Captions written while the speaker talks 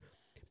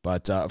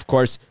But of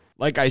course,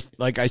 like I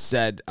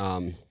said,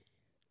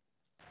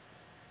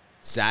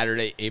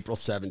 Saturday, April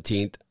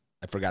 17th,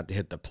 I forgot to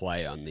hit the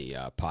play on the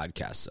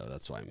podcast, so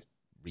that's why I'm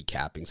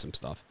recapping some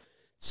stuff.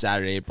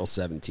 Saturday, April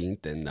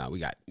 17th, and we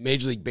got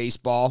Major League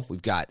Baseball.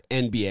 We've got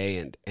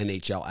NBA and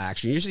NHL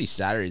action. Usually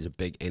Saturday is a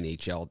big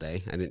NHL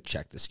day. I didn't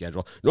check the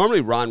schedule.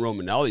 Normally Ron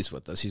Romanelli's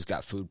with us. He's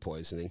got food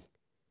poisoning,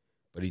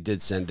 but he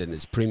did send in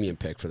his premium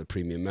pick for the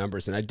premium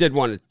members. And I did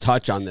want to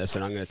touch on this,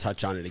 and I'm going to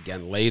touch on it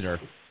again later.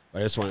 But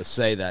I just want to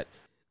say that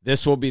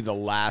this will be the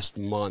last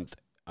month.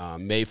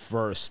 May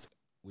 1st,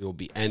 we will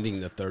be ending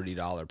the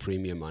 $30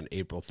 premium on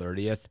April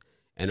 30th,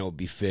 and it will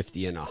be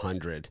 $50 and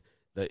 $100.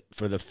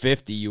 For the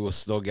 50, you will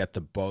still get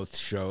the both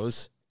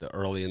shows, the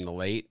early and the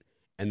late,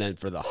 and then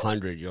for the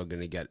 100, you're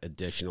going to get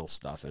additional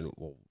stuff, and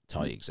we'll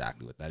tell you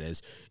exactly what that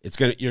is. It's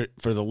going to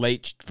for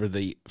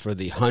the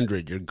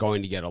 100, you're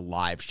going to get a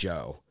live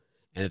show,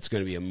 and it's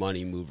going to be a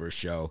money mover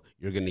show.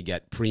 You're going to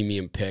get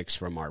premium picks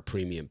from our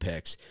premium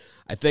picks.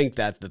 I think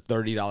that the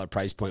 $30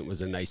 price point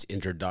was a nice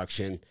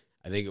introduction.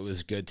 I think it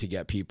was good to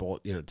get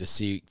people,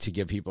 to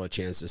give people a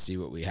chance to see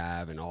what we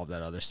have and all of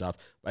that other stuff.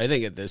 But I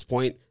think at this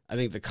point, I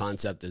think the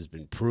concept has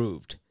been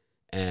proved.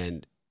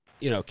 And,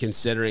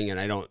 considering, and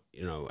I don't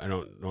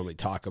normally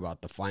talk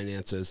about the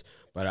finances,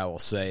 but I will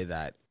say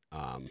that,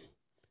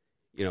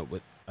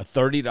 with a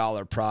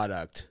 $30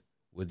 product,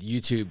 with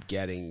YouTube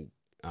getting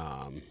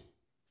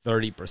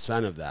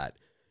 30% of that,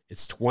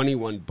 it's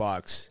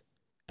 $21,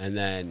 and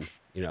then,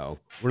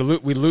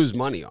 we lose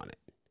money on it.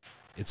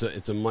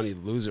 It's a money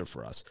loser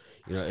for us.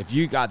 If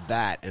you got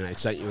that and I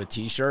sent you a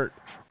T-shirt,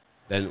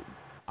 then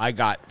I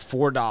got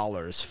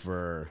 $4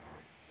 for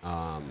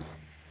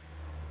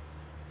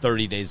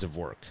 30 days of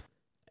work.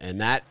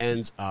 And that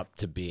ends up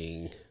to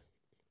being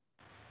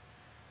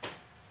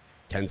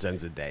 10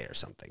 cents a day or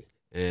something.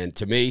 And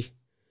to me,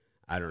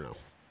 I don't know.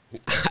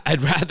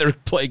 I'd rather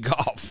play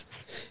golf.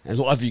 I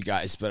love you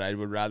guys, but I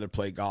would rather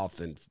play golf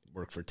than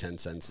work for 10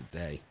 cents a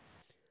day.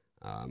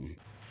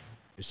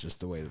 It's just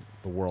the way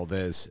the world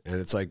is. And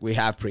it's like we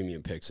have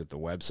premium picks at the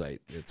website.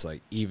 It's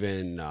like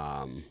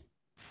there'll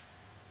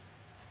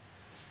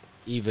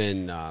be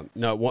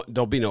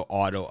no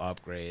auto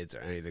upgrades or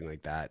anything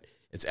like that.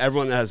 It's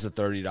everyone that has the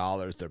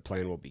 $30, their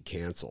plan will be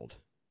canceled.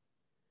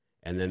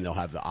 And then they'll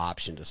have the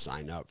option to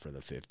sign up for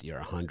the 50 or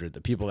 100.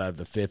 The people that have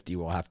the 50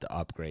 will have to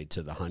upgrade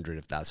to the 100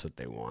 if that's what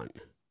they want.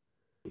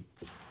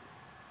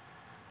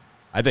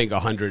 I think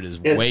 100 is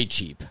way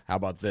cheap. How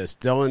about this?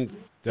 Dylan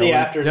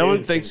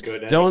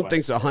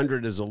thinks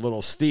 100 is a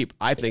little steep.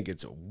 I think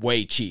it's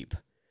way cheap.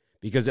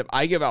 Because if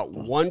I give out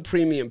one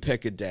premium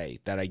pick a day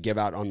that I give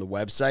out on the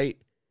website,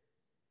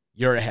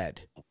 you're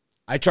ahead.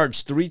 I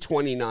charge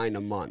 $3.29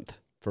 a month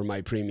for my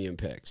premium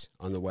picks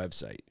on the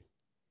website.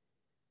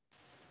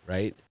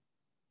 Right?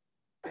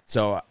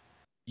 So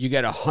you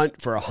get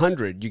for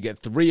 100, you get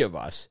 3 of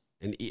us.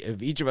 And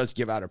if each of us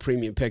give out a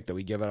premium pick that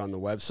we give out on the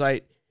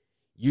website,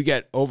 you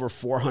get over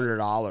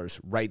 $400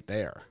 right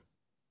there.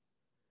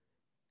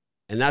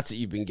 And that's what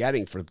you've been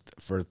getting for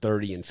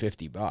 $30 and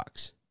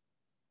 $50.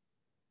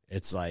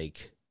 It's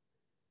like,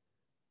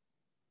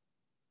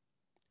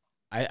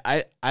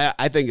 I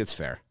think it's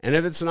fair. And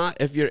if it's not,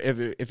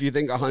 if you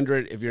think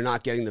 100, if you're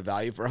not getting the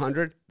value for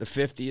 100, the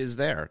 50 is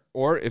there.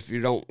 Or if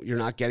you're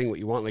not getting what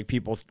you want, like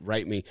people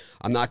write me,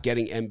 I'm not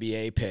getting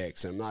NBA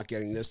picks, I'm not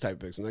getting this type of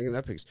picks, I'm not getting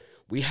that picks.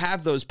 We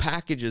have those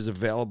packages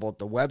available at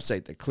the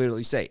website that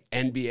clearly say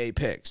NBA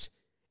picks,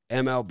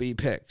 MLB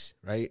picks,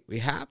 right? We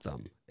have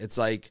them. It's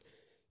like,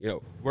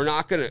 the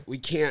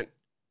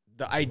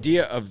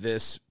idea of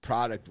this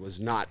product was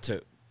not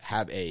to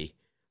have it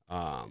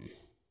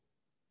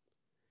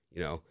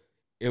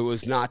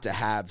was not to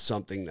have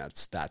something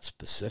that's that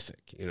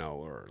specific,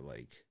 or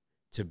like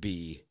to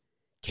be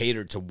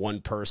catered to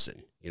one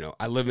person.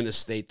 I live in a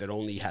state that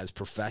only has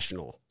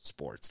professional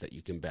sports that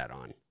you can bet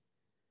on.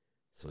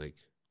 It's like,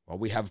 well,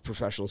 we have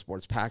professional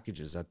sports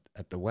packages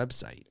at the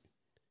website.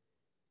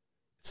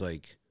 It's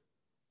like,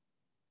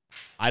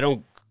 I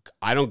don't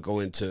go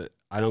into McDonald's.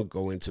 I don't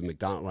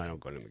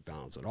go to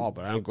McDonald's at all,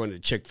 but I don't go into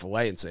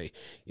Chick-fil-A and say,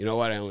 you know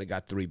what, I only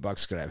got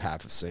 $3. Could I have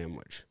half a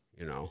sandwich?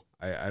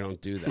 I don't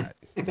do that.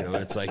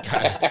 It's like,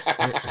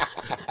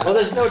 well,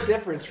 there's no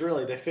difference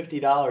really. The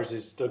 $50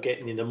 is still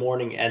getting you the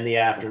morning and the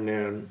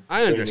afternoon.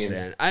 I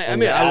understand.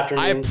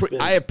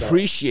 I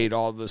appreciate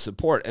all the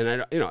support,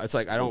 and it's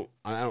like I don't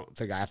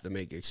think I have to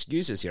make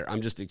excuses here.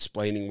 I'm just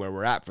explaining where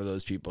we're at for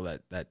those people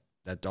that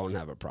don't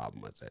have a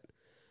problem with it.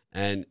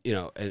 And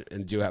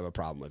and do have a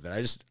problem with it.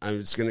 I'm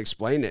just going to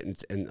explain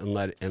it and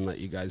let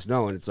you guys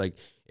know. And it's like,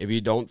 if you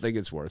don't think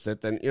it's worth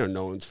it, then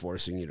no one's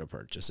forcing you to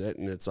purchase it.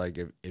 And it's like,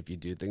 if you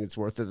do think it's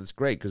worth it, it's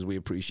great because we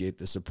appreciate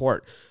the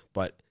support.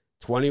 But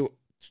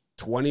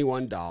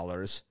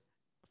 $21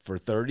 for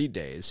 30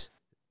 days,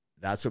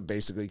 that's what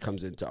basically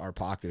comes into our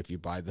pocket if you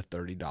buy the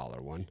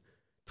 $30 one.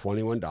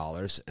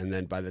 $21, and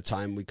then by the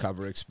time we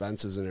cover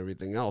expenses and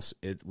everything else,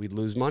 we'd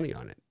lose money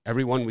on it.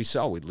 Every one we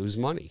sell, we'd lose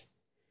money.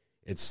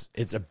 It's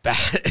a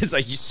bad. It's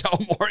like you sell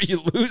more,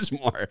 you lose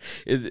more.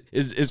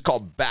 Is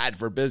called bad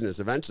for business.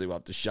 Eventually, we'll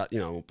have to shut.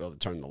 Won't be able to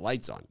turn the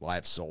lights on. Well, I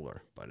have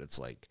solar, but it's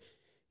like,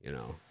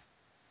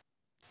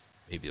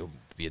 maybe it'll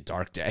be a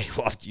dark day.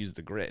 We'll have to use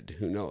the grid.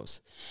 Who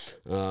knows?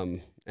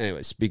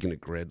 Anyway, speaking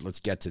of grid, let's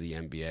get to the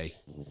NBA.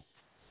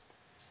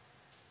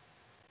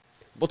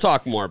 We'll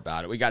talk more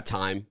about it. We got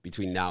time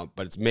between now,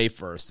 but it's May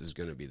 1st is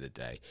going to be the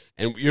day,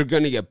 and you're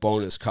going to get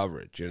bonus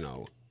coverage.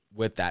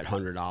 With that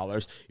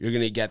 $100, you're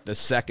going to get the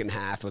second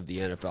half of the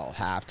NFL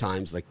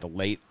halftimes, like the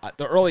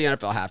early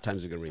NFL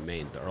halftimes are going to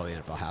remain the early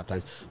NFL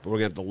halftimes, but we're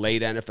going to have the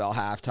late NFL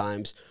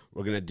halftimes.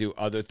 We're going to do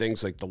other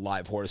things like the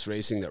live horse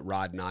racing that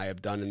Rod and I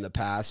have done in the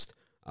past.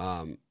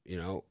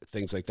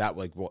 Things like that.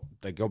 Like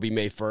it'll be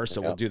May 1st,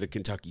 so we'll do the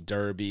Kentucky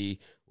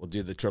Derby, we'll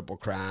do the Triple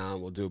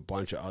Crown, we'll do a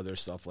bunch of other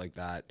stuff like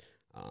that.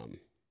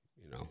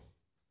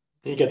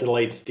 You get the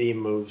late steam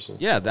moves.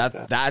 Yeah,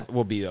 that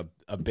will be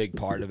a big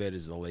part of it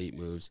is the late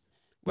moves.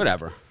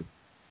 Whatever.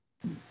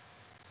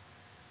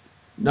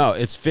 No,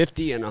 it's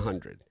 50 and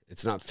 100.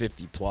 It's not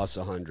 50 plus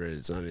 100.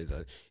 It's not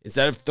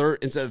instead of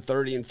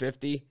 30 and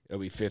 50, it'll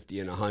be 50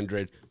 and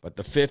 100. But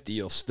the 50,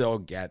 you'll still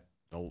get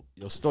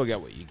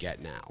what you get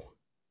now.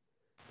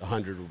 The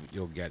 100,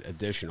 you'll get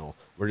additional.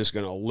 We're just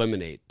going to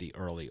eliminate the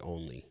early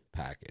only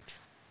package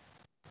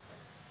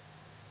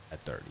at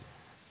 30.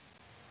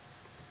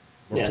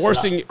 We're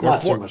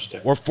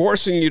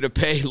forcing you to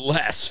pay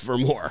less for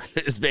more.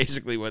 Is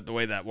basically the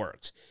way that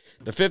works.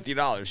 The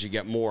 $50 you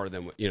get more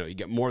than you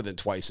get more than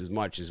twice as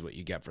much as what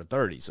you get for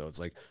 30. So it's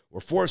like we're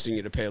forcing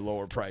you to pay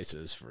lower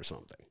prices for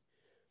something.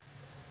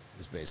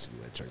 That's basically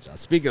what it turns out.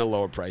 Speaking of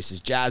lower prices,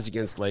 Jazz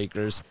against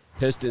Lakers,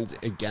 Pistons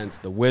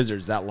against the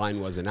Wizards. That line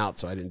wasn't out,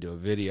 so I didn't do a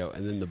video.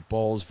 And then the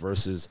Bulls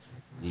versus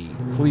the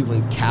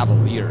Cleveland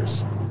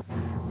Cavaliers.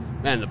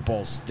 Man, the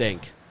Bulls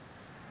stink.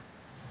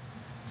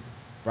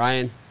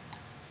 Brian?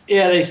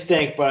 Yeah, they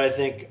stink, but I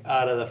think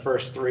out of the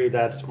first three,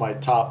 that's my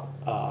top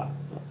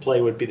play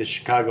would be the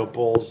Chicago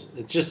Bulls.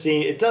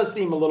 It does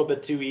seem a little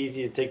bit too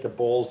easy to take the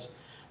Bulls.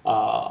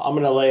 I'm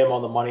going to lay them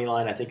on the money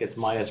line. I think it's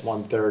minus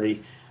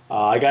 130.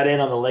 I got in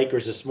on the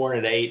Lakers this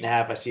morning at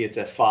 8.5. I see it's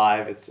at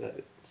 5.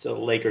 So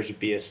the Lakers would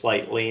be a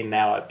slight lean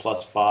now at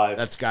plus 5.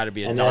 That's got to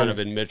be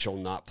Donovan Mitchell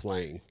not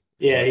playing.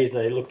 Yeah,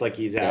 it looks like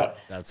he's out.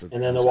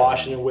 And then the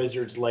Washington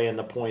Wizards laying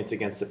the points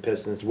against the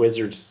Pistons.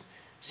 Wizards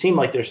seem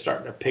like they're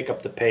starting to pick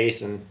up the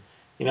pace, and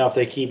if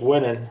they keep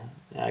winning,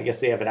 I guess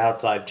they have an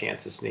outside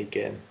chance to sneak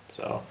in.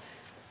 So,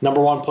 number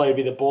one play would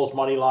be the Bulls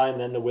money line,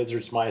 then the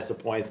Wizards minus the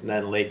points, and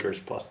then Lakers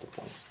plus the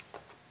points.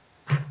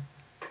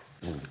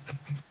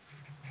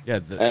 Yeah,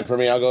 and for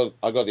me, I'll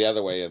go the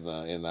other way in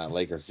that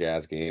Lakers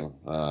Jazz game.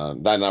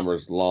 That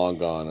number's long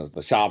gone. As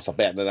the shops are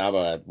betting it out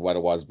at what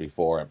it was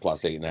before at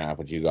plus 8.5,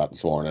 which you got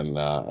this morning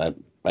at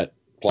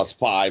plus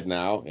 5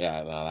 now.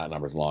 Yeah, no, that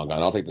number's long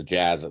gone. I'll take the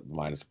Jazz at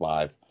minus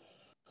 5.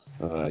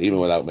 Even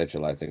without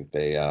Mitchell, I think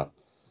they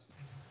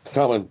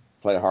come and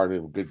play a hard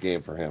and good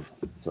game for him.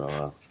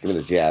 So give me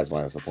the Jazz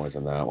minus the points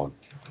on that one.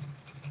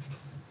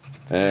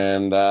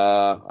 And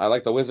I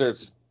like the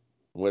Wizards.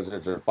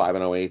 Wizards are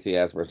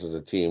 5-0 ATS versus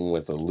a team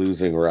with a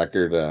losing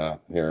record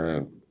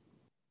here.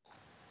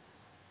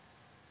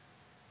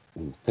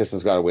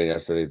 Pistons got a win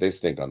yesterday. They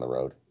stink on the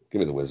road. Give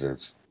me the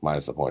Wizards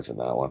minus the points in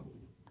that one.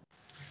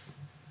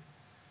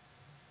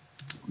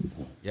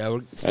 Yeah,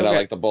 and I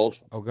like the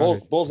Bulls.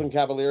 Bulls and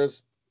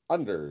Cavaliers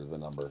under the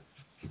number.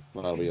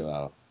 That'll be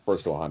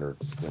first to 100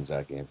 wins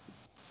that game.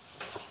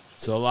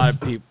 So a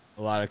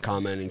lot of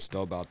commenting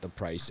still about the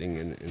pricing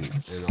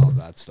and all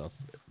that stuff.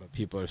 But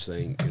people are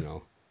saying,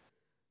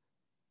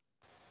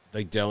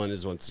 like Dylan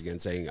is once again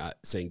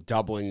saying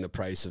doubling the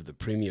price of the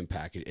premium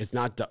package. It's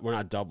not. We're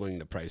not doubling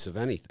the price of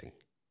anything.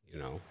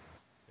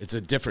 It's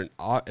a different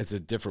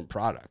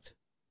product.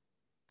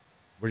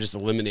 We're just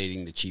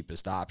eliminating the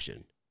cheapest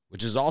option,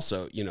 which is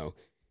also you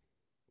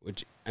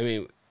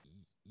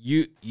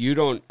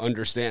don't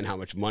understand how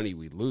much money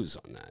we lose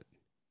on that.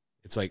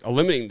 It's like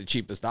eliminating the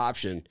cheapest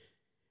option.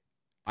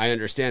 I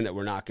understand that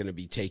we're not going to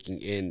be taking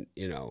in,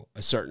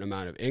 a certain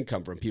amount of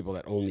income from people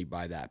that only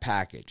buy that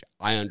package.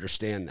 I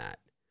understand that.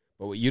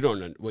 But what you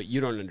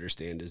don't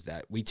understand is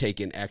that we take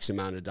in X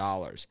amount of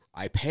dollars.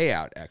 I pay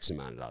out X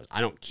amount of dollars.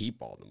 I don't keep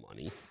all the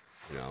money,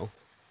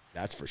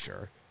 that's for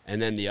sure. And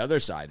then the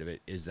other side of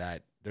it is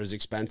that there's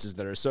expenses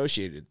that are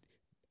associated.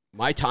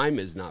 My time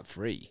is not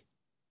free.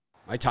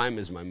 My time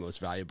is my most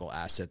valuable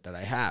asset that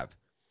I have.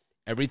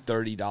 Every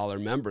 $30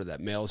 member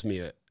that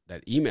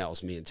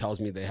emails me and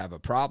tells me they have a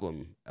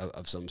problem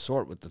of some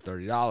sort with the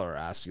 $30 or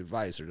asks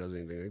advice or does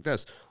anything like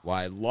this, well,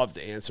 I love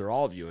to answer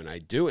all of you, and I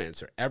do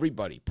answer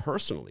everybody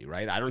personally,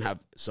 right? I don't have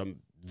some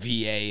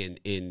VA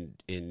in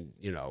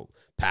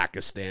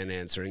Pakistan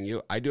answering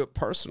you. I do it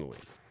personally,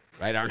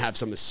 right? I don't have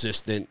some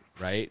assistant,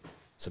 right?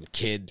 Some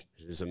kid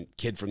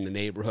from the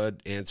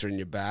neighborhood answering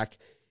you back.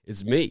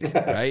 It's me,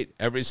 right?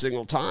 Every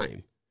single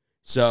time.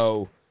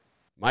 So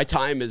my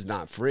time is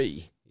not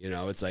free.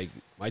 It's like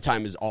my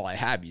time is all I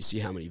have. You see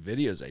how many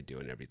videos I do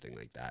and everything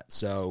like that.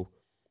 So,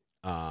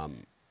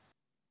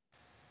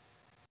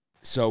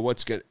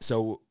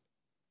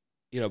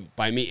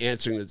 by me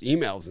answering those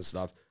emails and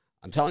stuff,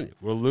 I'm telling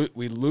you,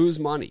 we lose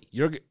money.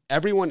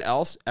 Everyone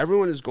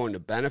is going to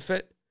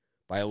benefit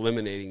by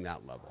eliminating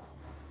that level.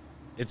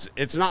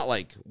 It's not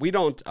like we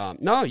don't.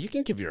 No, you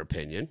can give your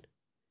opinion.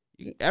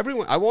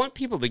 I want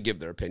people to give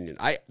their opinion.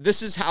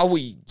 This is how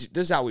we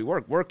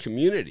work. We're a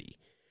community.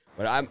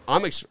 But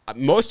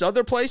most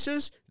other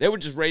places, they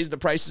would just raise the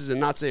prices and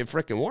not say a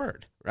freaking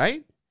word,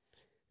 right?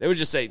 They would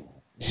just say,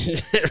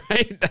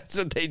 right? That's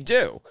what they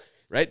do,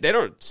 right? They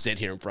don't sit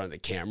here in front of the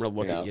camera,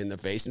 look at you in the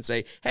face and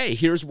say, hey,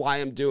 here's why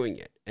I'm doing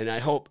it. And I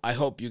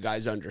hope you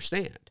guys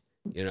understand,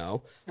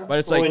 But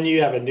it's like, when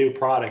you have a new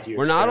product,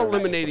 we're not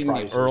eliminating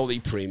the early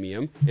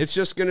premium. It's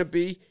just going to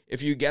be,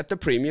 if you get the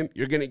premium,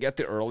 you're going to get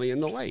the early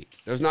and the late.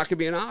 There's not going to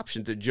be an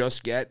option to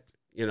just get,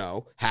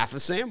 half a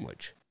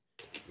sandwich,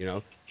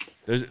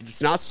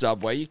 It's not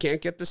Subway. You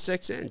can't get the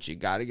 6-inch. You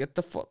got to get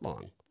the foot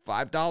long,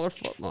 $5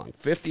 foot long,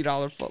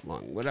 $50 foot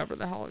long, whatever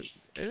the hell it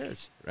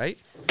is,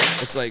 right?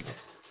 It's like,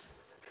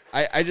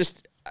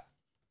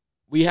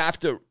 we have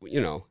to,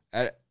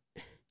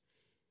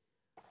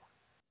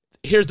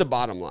 here's the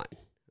bottom line,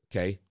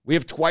 okay? We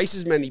have twice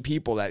as many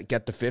people that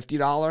get the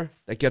 $50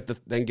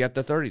 than get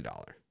the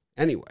 $30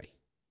 anyway,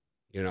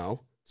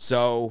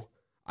 So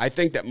I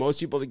think that most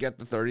people that get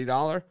the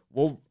 $30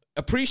 will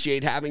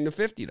appreciate having the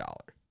 $50.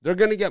 They're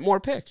going to get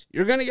more picks.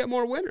 You're going to get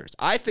more winners.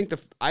 I think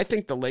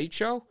the late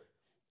show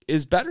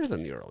is better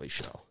than the early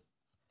show.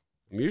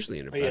 I'm usually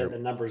in a better. Yeah, the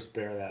numbers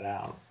bear that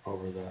out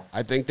over the.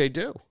 I think they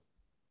do.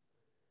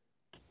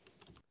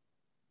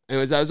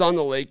 Anyways, I was on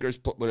the Lakers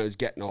when I was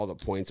getting all the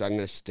points. I'm going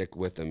to stick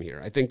with them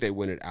here. I think they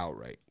win it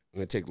outright. I'm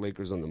going to take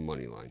Lakers on the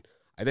money line.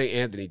 I think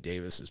Anthony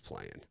Davis is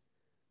playing.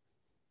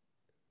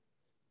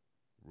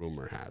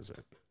 Rumor has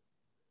it.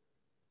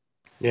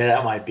 Yeah,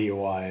 that might be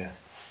why.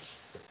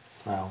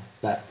 Well,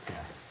 yeah.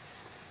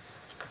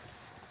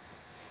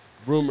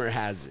 Rumor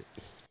has it.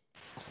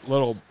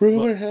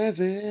 Rumor has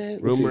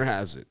it. Rumor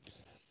has it.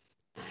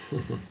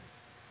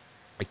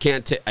 I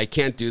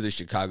can't do the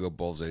Chicago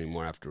Bulls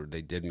anymore after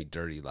they did me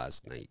dirty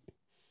last night.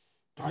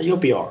 Oh, you'll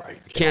be all right.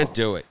 I can't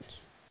do it.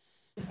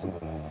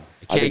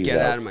 I can't get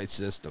it out of my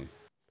system.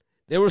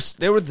 They were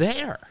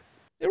there.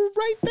 They were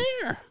right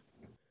there.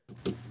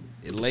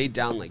 They laid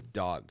down like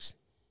dogs.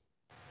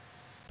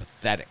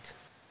 Pathetic.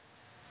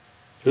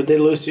 Who'd they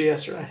lose to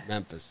yesterday?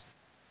 Memphis.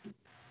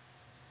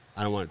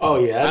 I don't want to talk.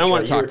 Oh, yeah. I don't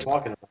want to talk. You were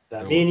talking about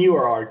that. Me and you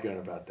were arguing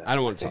about that. I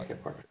don't want to talk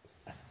about it.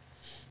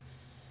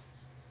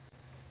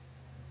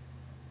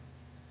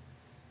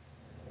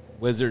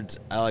 Wizards.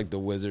 I like the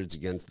Wizards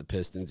against the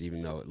Pistons,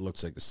 even though it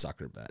looks like a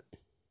sucker bet.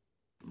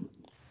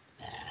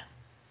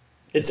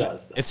 It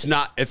does. Though.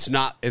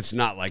 It's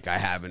not like I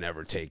haven't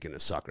ever taken a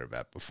sucker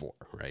bet before,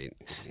 right?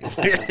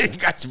 You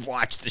guys have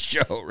watched the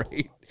show,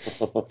 right?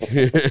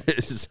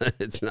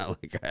 It's not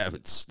like I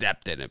haven't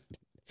stepped in it.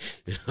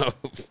 I'm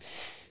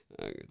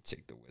gonna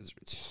take the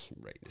Wizards.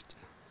 Write it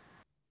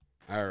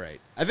down. All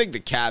right. I think the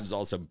Cavs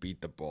also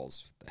beat the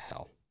Bulls. What the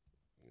hell?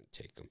 I'm gonna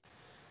take them.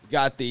 We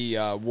got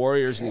the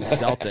Warriors and the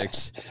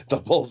Celtics. The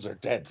Bulls are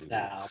dead. Dude.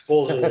 Nah,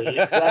 Bulls are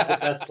that's the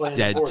best play in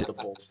the sport. The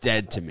Bulls.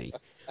 Dead to me.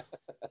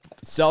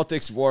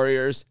 Celtics,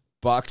 Warriors,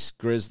 Bucks,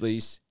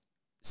 Grizzlies,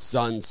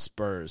 Suns,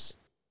 Spurs.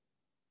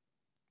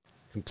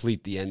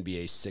 Complete the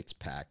NBA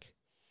 6-pack.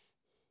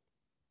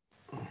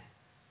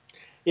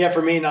 Yeah,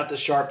 for me, not the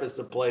sharpest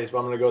of plays, but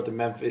I'm going to go with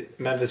the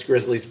Memphis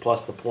Grizzlies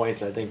plus the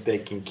points. I think they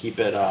can keep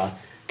it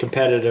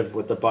competitive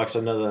with the Bucks. I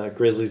know the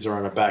Grizzlies are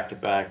on a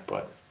back-to-back,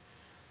 but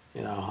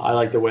I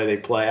like the way they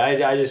play.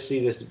 I just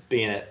see this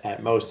being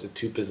at most a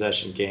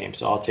 2-possession game,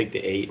 so I'll take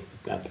the 8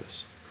 with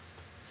Memphis.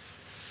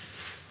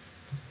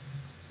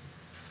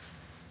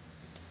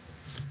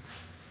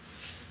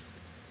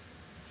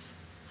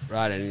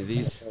 Right, any of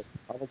these?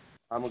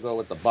 I'm going to go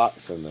with the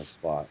Bucks in this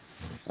spot.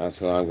 That's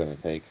who I'm going to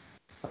take.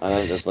 I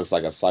think this looks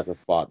like a sucker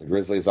spot. The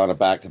Grizzlies on a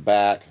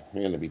back-to-back.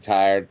 They're going to be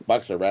tired.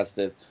 Bucks are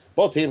rested.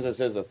 Both teams,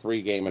 this is a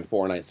 3-game and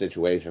 4-night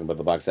situation, but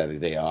the Bucks had a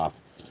day off.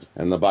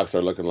 And the Bucks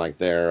are looking like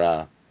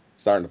they're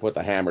starting to put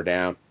the hammer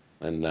down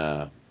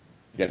and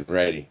getting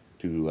ready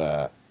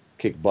to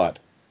kick butt.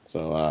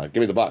 So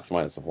give me the Bucks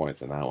minus the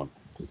points in that one.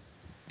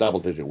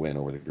 Double-digit win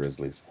over the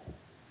Grizzlies.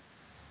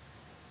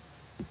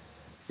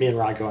 Me and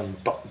Ron going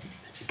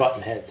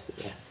button heads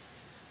today.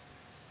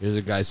 Here's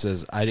a guy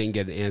says, I didn't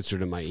get an answer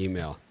to my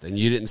email. Then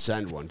you didn't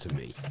send one to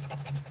me.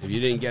 If you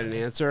didn't get an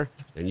answer,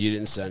 then you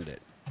didn't send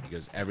it.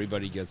 Because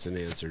everybody gets an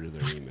answer to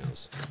their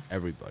emails.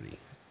 Everybody.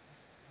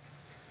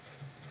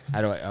 How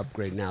do I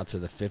upgrade now to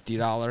the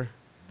 $50?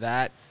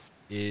 That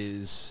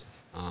is,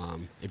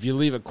 if you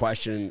leave a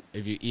question,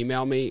 if you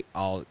email me,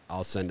 I'll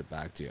send it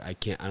back to you. I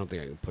don't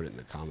think I can put it in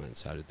the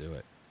comments how to do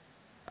it.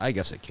 I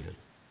guess I can.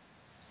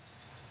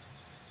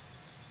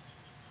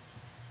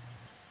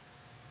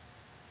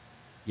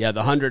 Yeah,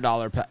 the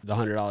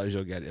 $100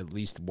 you'll get at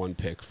least one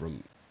pick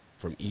from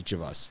each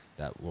of us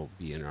that will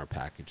be in our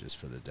packages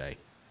for the day.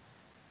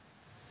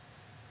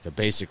 So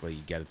basically,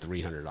 you get a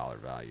 $300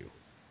 value.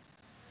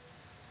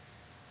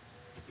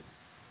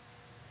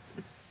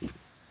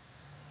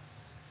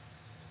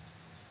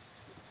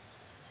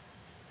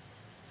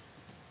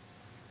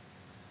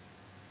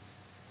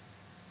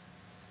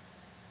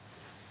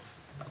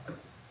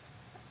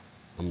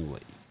 I'm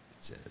late, he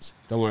says.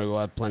 Don't worry, we'll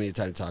have plenty of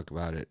time to talk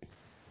about it.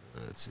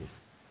 Let's see.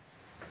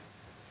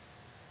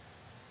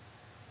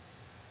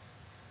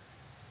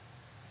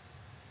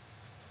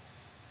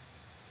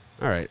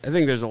 All right. I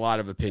think there's a lot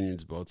of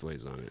opinions both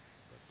ways on it,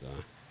 but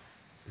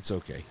it's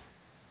okay.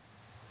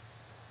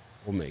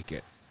 We'll make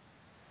it.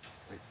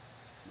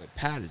 My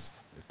pad is,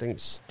 the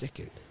thing's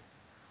sticking.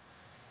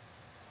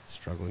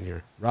 Struggling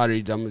here. Rod, are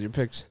you done with your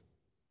picks?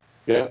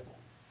 Yeah.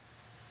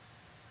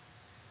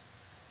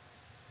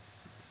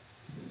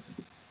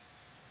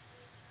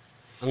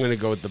 I'm going to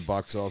go with the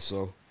Bucks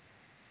also.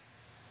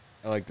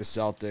 I like the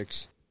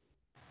Celtics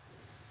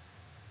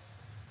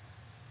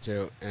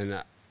too.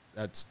 And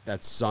that's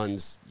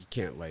Suns. You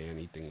can't lay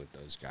anything with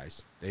those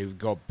guys. They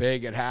go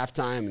big at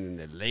halftime and then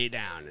they lay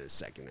down in the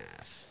second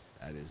half.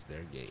 That is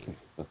their game.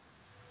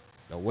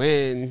 The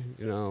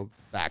win,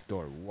 back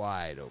door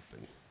wide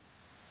open.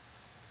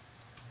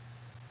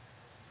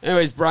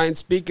 Anyways, Brian,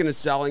 speaking of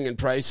selling and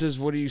prices,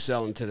 what are you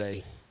selling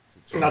today?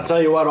 And I'll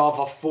tell you what, off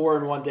a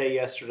 4-1 day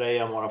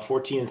yesterday, I'm on a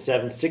 14-7,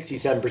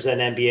 67%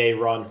 NBA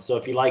run. So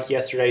if you like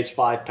yesterday's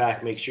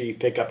 5-pack, make sure you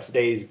pick up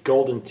today's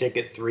Golden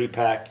Ticket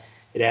 3-pack.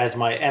 It has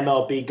my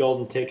MLB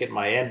Golden Ticket,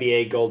 my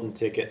NBA Golden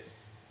Ticket,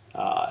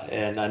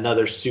 and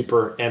another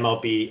super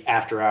MLB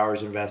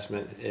after-hours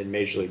investment in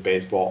Major League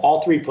Baseball.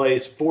 All three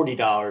plays,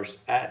 $40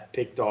 at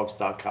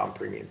pickdogs.com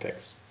premium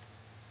picks.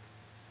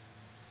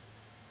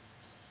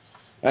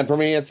 And for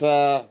me, it's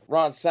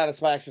Rod's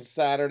Satisfaction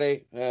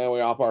Saturday. We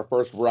off our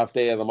first rough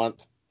day of the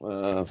month.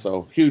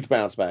 So huge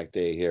bounce back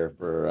day here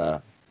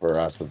for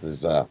us with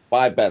his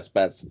 5 best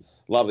bets.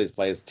 Love these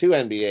plays. 2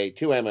 NBA,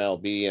 2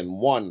 MLB, and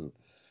 1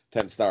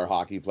 10-star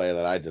hockey play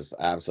that I just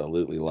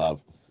absolutely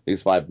love.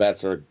 These 5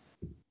 bets are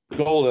a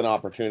golden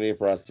opportunity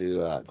for us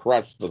to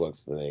crush the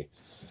books today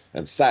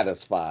and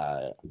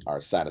satisfy our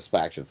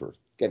satisfaction for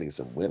getting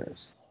some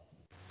winners.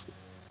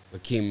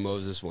 Akeem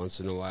Moses once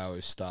in a while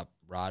always stop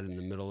Rod in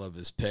the middle of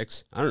his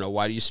picks. I don't know.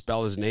 Why do you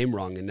spell his name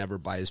wrong and never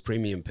buy his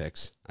premium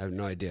picks? I have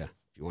no idea if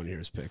you want to hear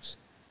his picks.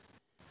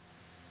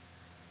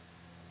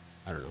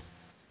 I don't know.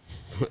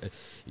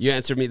 You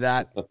answer me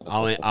that,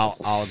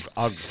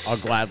 I'll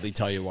gladly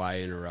tell you why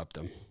I interrupt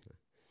him.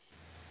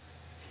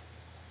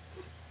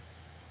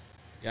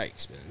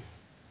 Yikes, man.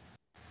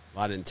 A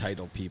lot of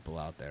entitled people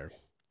out there.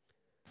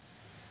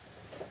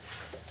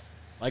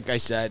 Like I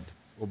said,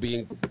 we'll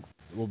be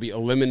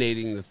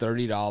eliminating the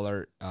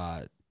 $30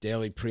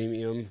 daily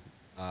premium,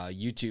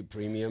 YouTube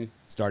premium,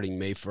 starting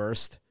May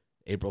 1st.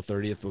 April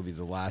 30th will be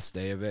the last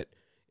day of it.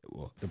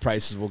 The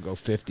prices will go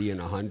 $50 and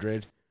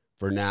 $100.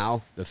 For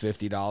now, the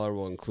 $50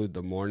 will include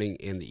the morning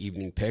and the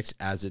evening picks,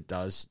 as it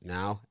does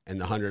now, and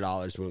the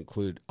 $100 will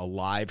include a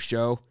live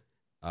show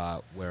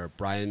where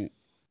Brian,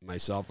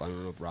 myself, I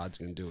don't know if Rod's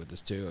going to do it with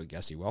this too. I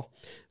guess he will.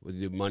 We'll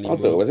do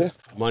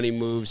money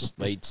moves,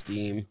 late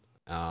steam.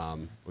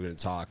 We're going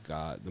to talk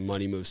the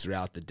money moves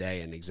throughout the day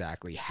and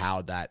exactly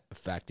how that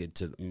affected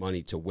to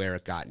money to where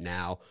it got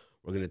now.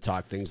 We're going to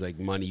talk things like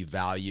money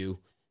value,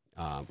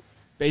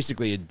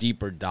 basically a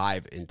deeper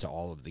dive into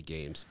all of the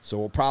games. So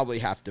we'll probably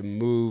have to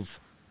move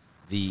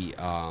the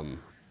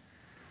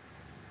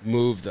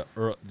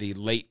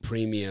late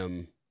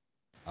premium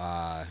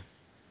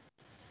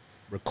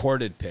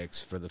recorded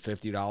picks for the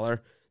 $50.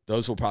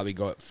 Those will probably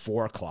go at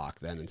 4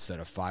 o'clock then instead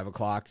of 5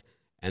 o'clock,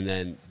 and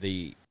then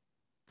the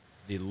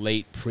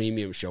late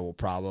premium show will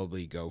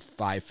probably go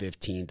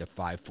 5:15 to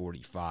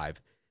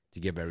 5:45 to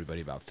give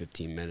everybody about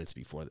 15 minutes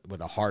before,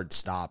 with a hard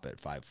stop at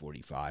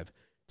 5:45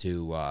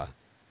 to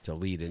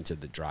lead into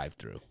the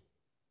drive-through.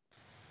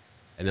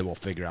 And then we'll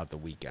figure out the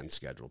weekend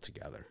schedule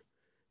together.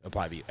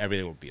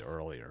 Everything will be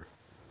earlier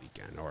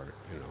weekend, or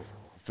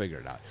figure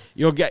it out.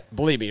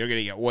 Believe me, you're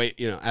gonna get way,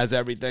 as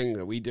everything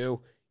that we do,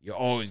 you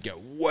always get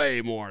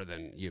way more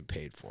than you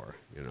paid for,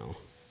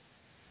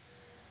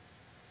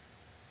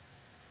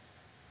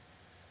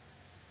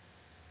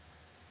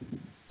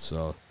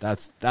 So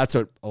that's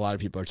what a lot of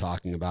people are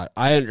talking about.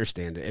 I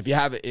understand it. If you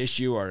have an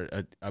issue or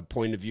a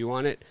point of view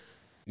on it,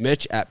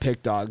 Mitch at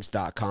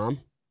pickdogs.com.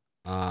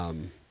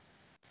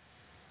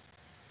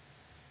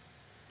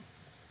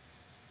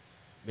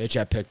 Mitch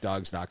at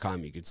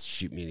pickdogs.com. You could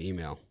shoot me an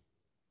email.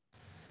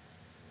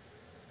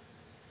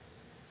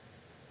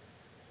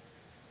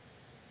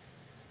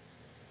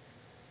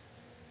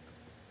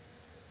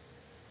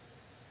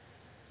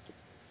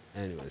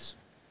 Anyways.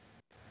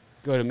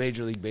 Go to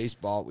Major League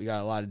Baseball. We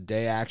got a lot of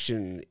day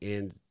action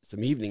and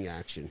some evening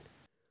action.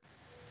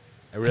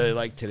 I really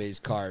like today's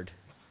card.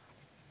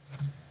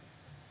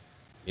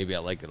 Maybe I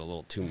like it a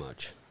little too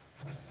much.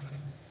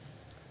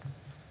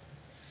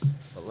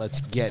 But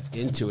let's get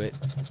into it.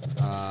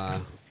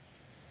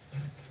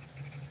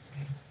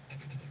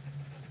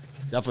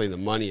 Definitely the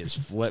money has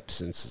flipped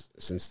since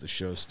the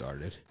show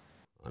started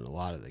on a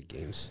lot of the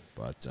games.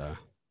 But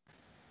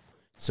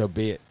so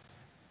be it.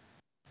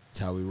 That's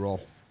how we roll.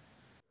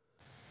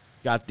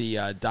 Got the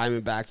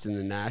Diamondbacks and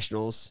the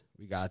Nationals.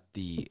 We got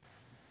the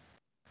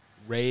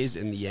Rays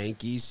and the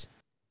Yankees.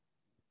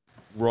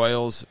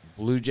 Royals,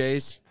 Blue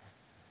Jays.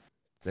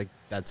 It's like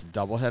that's a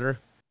doubleheader.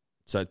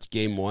 So that's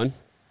game 1.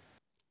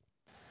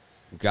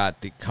 We've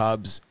got the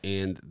Cubs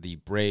and the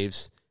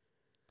Braves.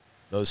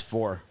 Those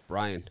four.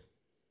 Brian.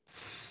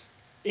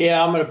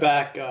 Yeah, I'm going to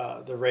back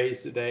the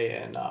Rays today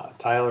and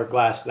Tyler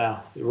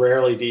Glasnow.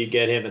 Rarely do you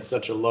get him at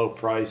such a low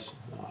price.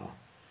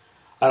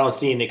 I don't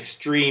see an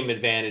extreme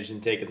advantage in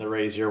taking the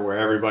Rays here where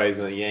everybody's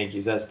in the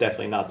Yankees. That's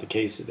definitely not the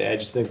case today. I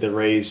just think the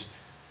Rays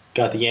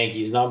got the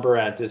Yankees number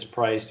at this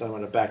price. I'm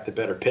going to back the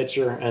better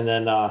pitcher. And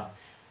then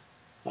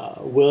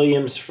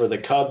Williams for the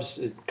Cubs.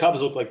 Cubs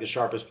look like the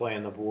sharpest play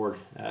on the board,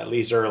 at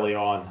least early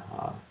on.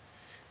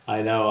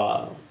 I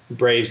know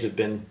Braves have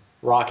been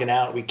rocking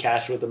out. We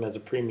cashed with them as a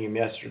premium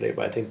yesterday,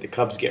 but I think the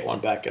Cubs get one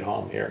back at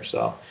home here.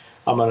 So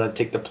I'm going to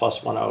take the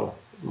plus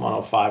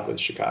 105 with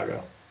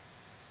Chicago.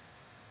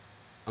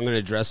 I'm going to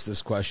address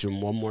this question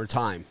one more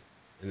time,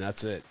 and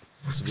that's it.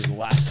 This will be the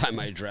last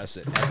time I address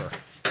it ever.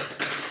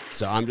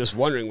 So I'm just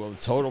wondering, will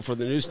the total for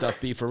the new stuff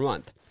be for a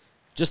month?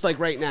 Just like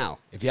right now,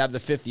 if you have the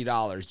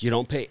 $50, you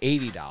don't pay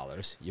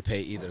 $80. You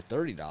pay either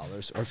 $30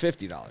 or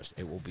 $50.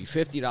 It will be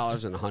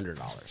 $50 and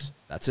 $100.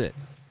 That's it.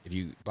 If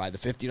you buy the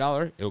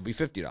 $50, it will be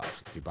 $50.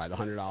 If you buy the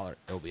 $100,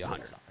 it will be $100.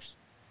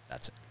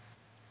 That's it.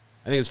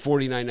 I think it's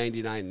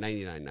 $49.99,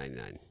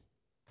 $99.99.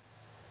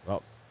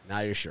 Well,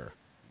 now you're sure,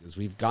 because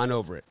we've gone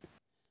over it.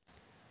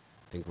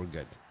 I think we're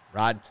good.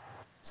 Rod,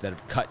 instead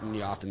of cutting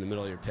you off in the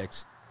middle of your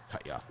picks,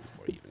 cut you off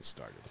before you even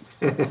started.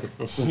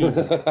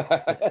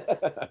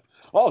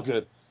 All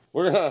good.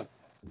 I'm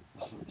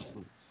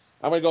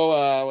gonna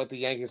go with the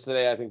Yankees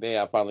today. I think they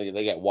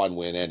get one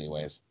win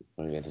anyways.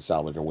 They get to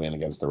salvage a win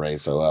against the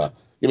Rays. So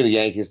give me the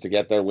Yankees to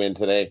get their win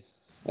today.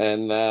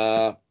 And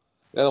the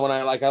other one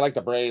I like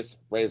the Braves.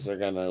 Braves are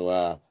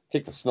gonna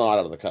kick the snot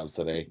out of the Cubs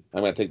today. I'm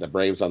gonna take the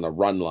Braves on the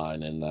run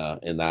line in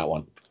that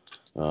one.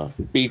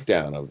 Beat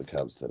down of the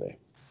Cubs today.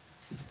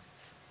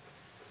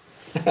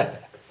 I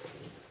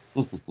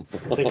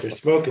think you're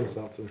smoking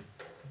something.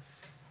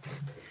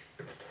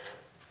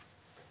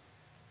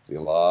 See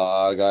a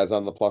lot of guys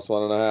on the plus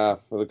 1.5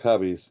 for the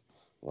Cubbies.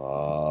 A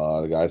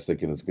lot of guys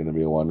thinking it's going to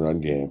be a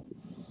one-run game.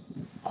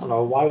 I don't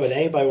know. Why would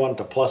anybody want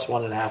to plus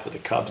 1.5 with the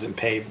Cubs and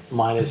pay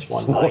minus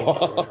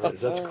 190?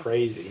 That's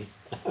crazy.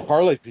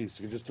 Parlay piece.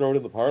 You can just throw it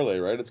in the parlay,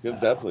 right? It's going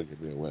to definitely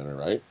give me a winner,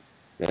 right?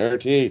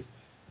 Guaranteed.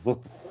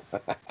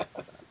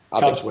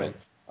 Cubs win.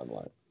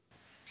 Online.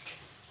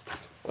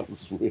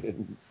 Cubs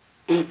win.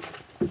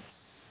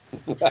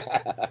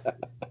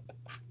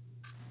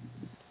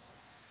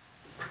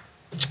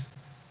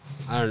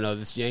 I don't know.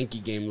 This Yankee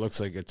game looks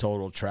like a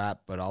total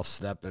trap, but I'll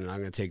step in. I'm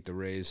going to take the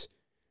Rays.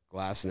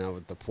 Glasnow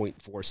with the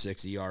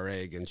 .46 ERA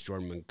against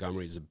Jordan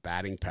Montgomery is a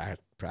batting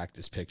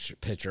practice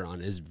pitcher on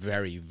his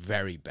very,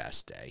 very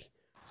best day.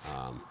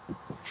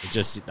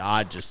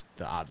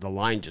 The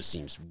line just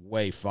seems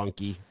way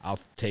funky. I'll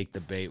take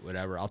the bait,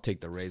 whatever. I'll take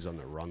the Rays on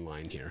the run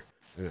line here.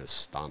 I'm going to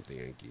stomp the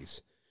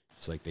Yankees,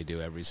 just like they do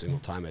every single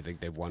time. I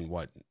think they've won,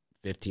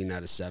 15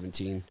 out of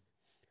 17?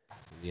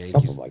 The Yankees,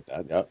 something like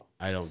that, yeah.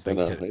 I don't think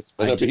it's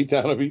been a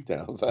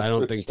beatdown. I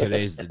don't think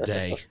today's the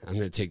day. I'm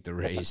going to take the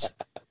Rays.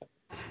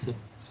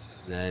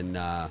 And then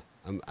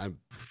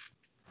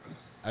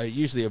I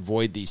usually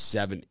avoid these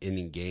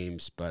 7-inning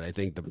games, but I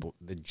think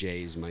the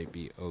Jays might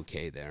be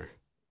okay there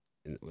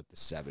with the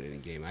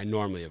 7-inning game. I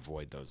normally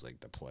avoid those like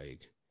the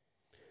plague.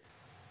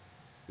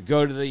 We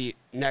go to the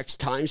next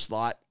time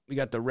slot. We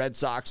got the Red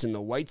Sox and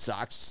the White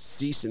Sox.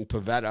 Cease and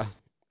Pivetta.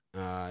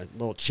 A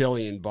little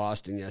chilly in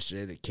Boston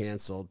yesterday. They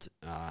canceled.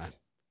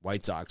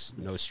 White Sox,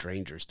 no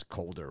strangers to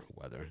colder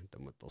weather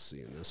than what they'll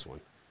see in this one.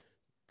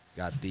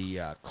 Got the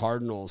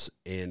Cardinals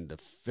and the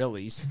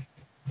Phillies.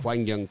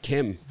 Kwang Young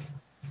Kim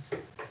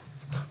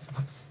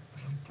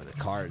for the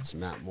Cards.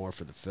 Matt Moore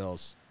for the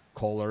Phils.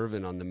 Cole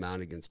Irvin on the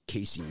mound against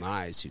Casey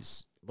Mize,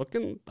 who's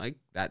looking like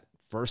that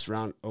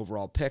first-round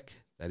overall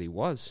pick that he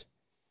was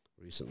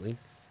recently.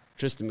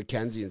 Tristan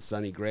McKenzie and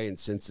Sonny Gray in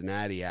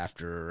Cincinnati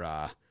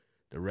after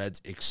the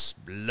Reds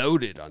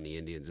exploded on the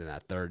Indians in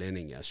that third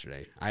inning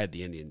yesterday. I had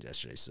the Indians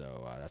yesterday,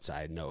 so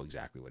I know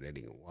exactly what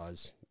inning it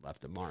was.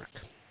 Left a mark.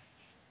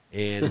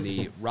 And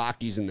the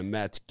Rockies and the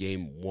Mets,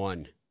 game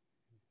 1.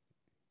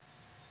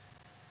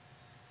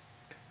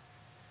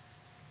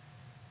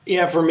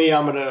 Yeah, for me,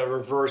 I'm going to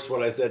reverse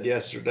what I said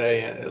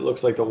yesterday. It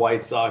looks like the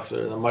White Sox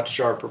are the much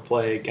sharper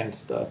play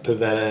against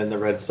Pivetta and the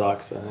Red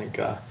Sox. I think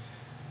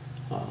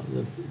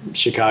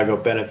Chicago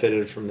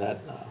benefited from that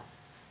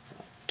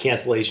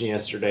cancellation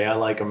yesterday. I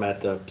like them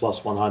at the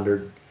plus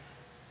 100.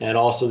 And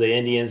also the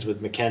Indians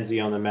with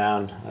McKenzie on the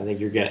mound. I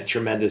think you're getting a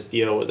tremendous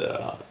deal with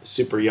a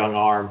super young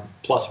arm,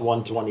 plus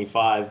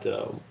 125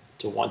 to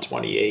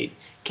 128.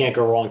 Can't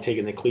go wrong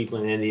taking the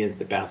Cleveland Indians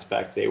to bounce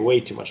back today. Way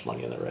too much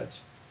money on the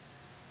Reds.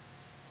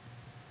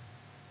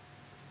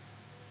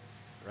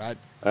 Right.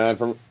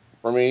 And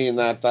for me in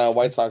that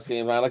White Sox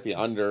game, I like the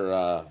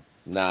under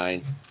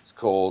 9. It's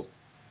cold.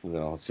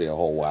 Let's see a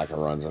whole whack of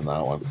runs in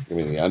that one. Give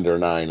me the under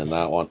 9 in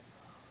that one.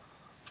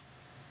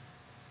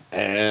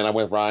 And I'm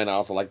with Ryan. I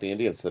also like the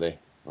Indians today.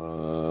 Give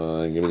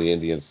me the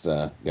Indians.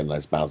 Get a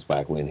nice bounce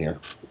back win here.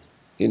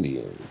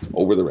 Indians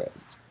over the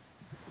Reds.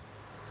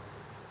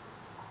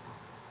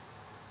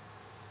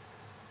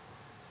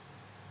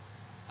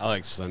 I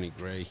like Sonny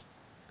Gray.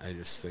 I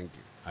just think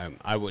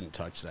I wouldn't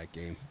touch that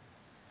game.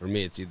 For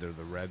me, it's either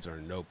the Reds or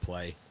no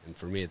play, and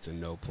for me, it's a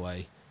no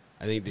play.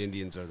 I think the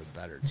Indians are the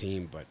better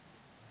team, but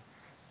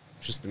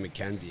Tristan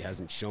McKenzie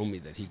hasn't shown me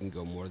that he can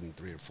go more than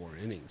 3 or 4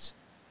 innings.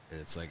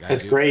 And it's like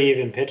Has Gray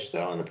even pitched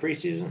though in the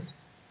preseason?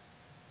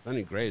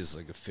 Sonny Gray is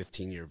like a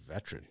 15-year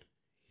veteran.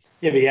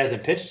 Yeah, but he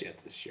hasn't pitched yet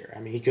this year.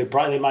 I mean,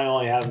 they might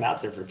only have him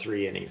out there for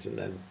 3 innings and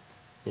then,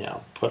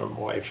 put him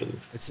away for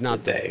the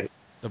day.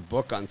 The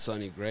book on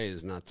Sonny Gray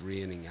is not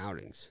 3-inning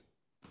outings.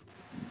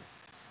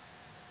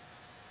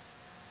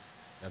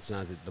 That's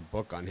not the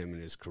book on him in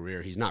his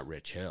career. He's not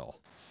Rich Hill.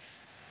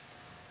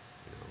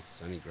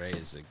 Sonny Gray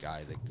is the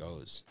guy that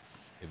goes.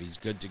 If he's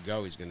good to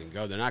go, he's going to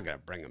go. They're not going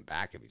to bring him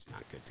back if he's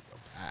not good to go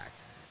back.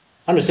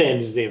 I'm just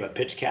saying, does he have a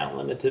pitch count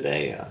limit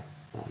today?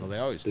 Well, they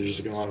always do.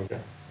 Just going to go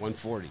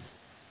 140.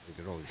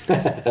 Always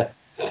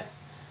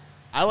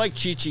I like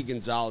Chichi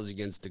Gonzalez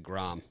against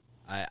DeGrom.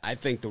 I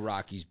think the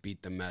Rockies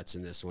beat the Mets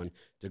in this one.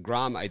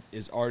 DeGrom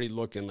is already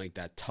looking like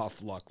that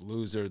tough luck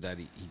loser that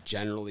he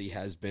generally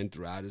has been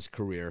throughout his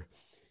career.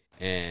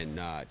 And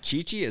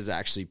Chichi is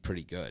actually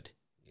pretty good,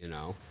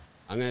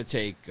 I'm going to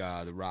take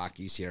the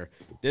Rockies here.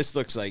 This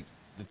looks like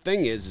the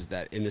thing is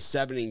that in the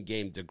 7-inning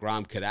game,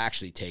 DeGrom could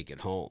actually take it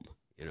home,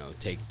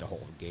 take the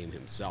whole game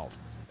himself.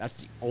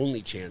 That's the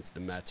only chance the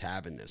Mets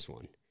have in this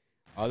one.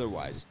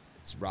 Otherwise,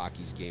 it's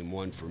Rockies game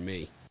 1 for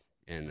me.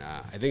 And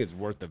I think it's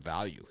worth the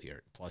value here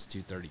at plus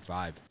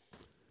 235.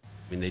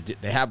 I mean,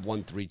 they have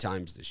won 3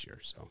 times this year,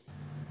 so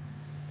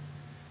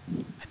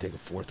I think a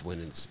 4th win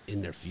is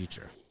in their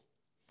future.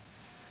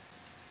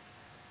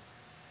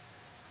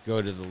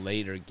 Go to the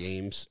later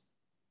games.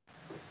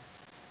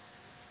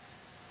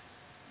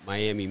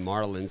 Miami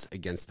Marlins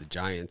against the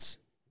Giants.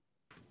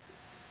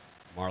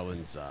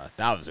 Marlins,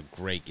 that was a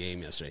great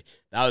game yesterday.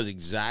 That was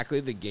exactly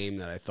the game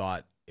that I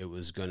thought it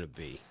was going to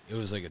be. It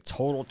was like a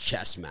total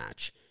chess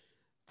match.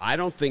 I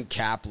don't think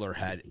Kapler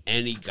had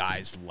any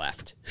guys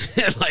left,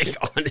 like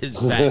on his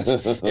bench.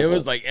 It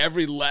was like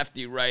every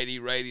lefty,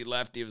 righty,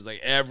 lefty. It was like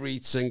every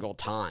single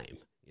time,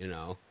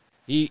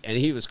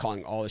 He was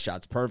calling all the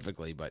shots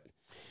perfectly, but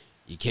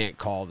you can't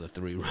call the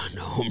 3-run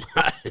home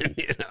run.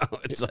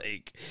 It's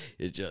like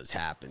it just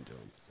happened to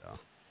him. So,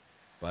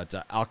 but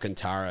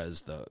Alcantara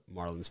is the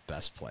Marlins'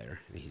 best player,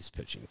 and he's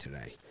pitching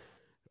today.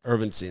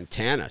 Irvin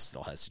Santana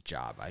still has a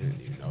job. I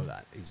didn't even know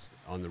that. He's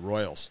on the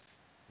Royals.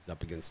 He's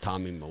up against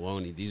Tommy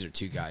Maloney. These are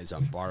 2 guys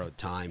on borrowed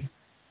time.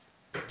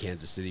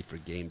 Kansas City for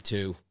game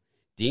 2.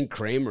 Dean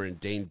Kramer and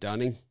Dane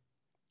Dunning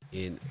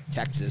in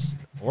Texas.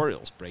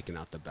 Orioles breaking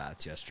out the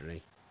bats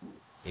yesterday.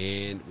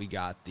 And we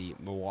got the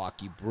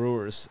Milwaukee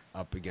Brewers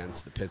up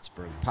against the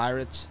Pittsburgh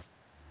Pirates.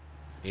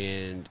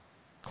 And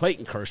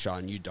Clayton Kershaw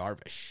and Yu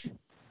Darvish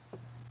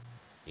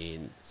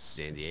in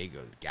San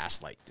Diego, the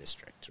Gaslight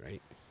District,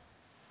 right?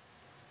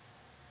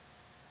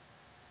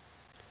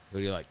 Who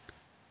do you like,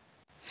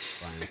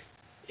 Brian?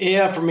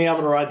 Yeah, for me, I'm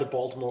going to ride the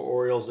Baltimore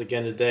Orioles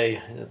again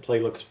today. The play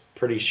looks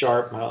pretty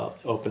sharp.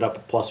 Opened up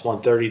at plus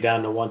 130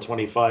 down to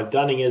 125.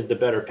 Dunning is the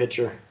better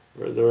pitcher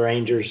for the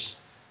Rangers,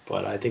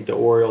 but I think the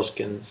Orioles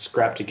can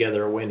scrap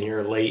together a win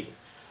here late.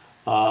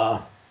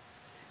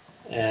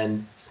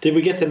 And did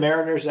we get the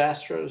Mariners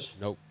Astros?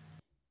 Nope.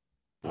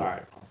 All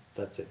right,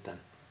 that's it then.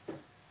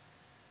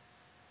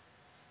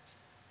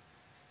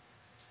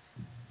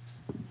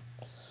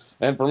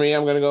 And for me,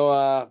 I'm going to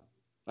go.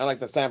 I like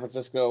the San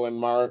Francisco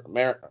and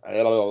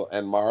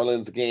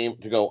Marlins game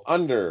to go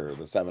under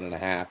the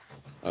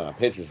 7.5.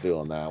 Pitchers duel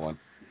on that one.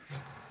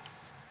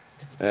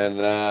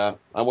 And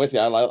I'm with you.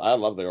 I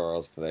love the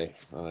Orioles today.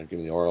 Give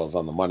me the Orioles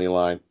on the money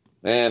line.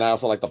 And I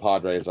also like the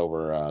Padres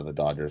over the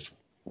Dodgers.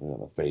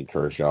 The fade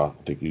Kershaw.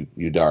 I think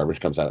Yu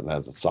Darvish comes out and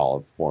has a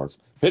solid performance.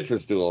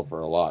 Pitchers duel for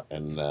a lot,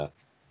 and the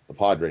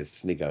Padres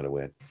sneak out a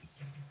win.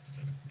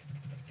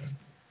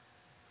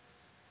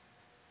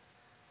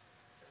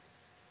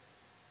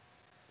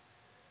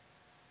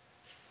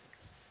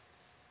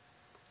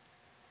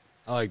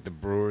 I like the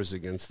Brewers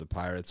against the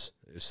Pirates.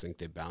 I just think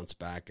they bounce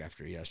back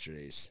after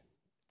yesterday's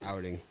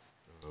outing.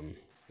 It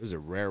was a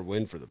rare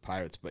win for the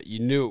Pirates, but you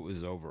knew it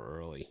was over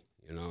early.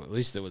 At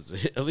least it was.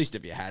 At least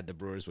if you had the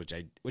Brewers, which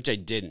I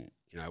didn't.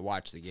 I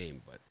watched the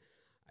game, but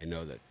I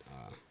know that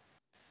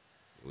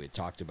we had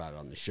talked about it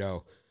on the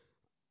show.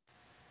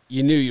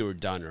 You knew you were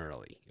done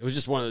early. It was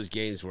just one of those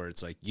games where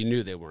it's like you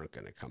knew they weren't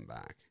going to come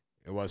back.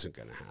 It wasn't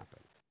going to happen.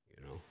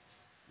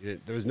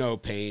 There was no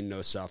pain,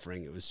 no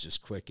suffering. It was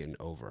just quick and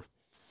over.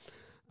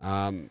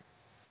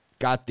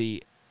 Got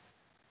the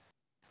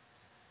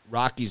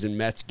Rockies and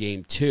Mets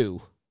game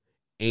 2,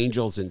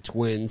 Angels and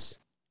Twins,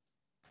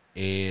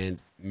 and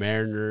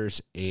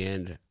Mariners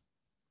and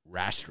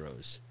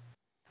Rastros.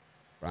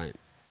 Brian.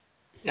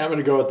 Yeah, I'm going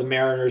to go with the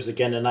Mariners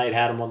again tonight.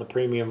 Had them on the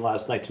premium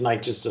last night.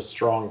 Tonight, just a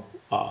strong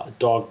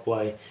dog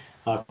play.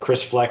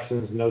 Chris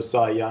Flexen's no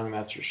Cy Young,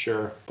 that's for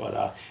sure. But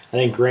I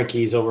think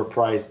Greinke's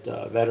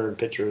overpriced veteran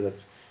pitcher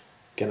that's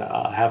going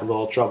to have a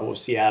little trouble with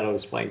Seattle,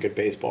 who's playing good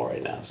baseball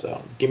right now.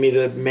 So give me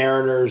the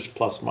Mariners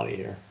plus money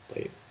here.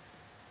 Late.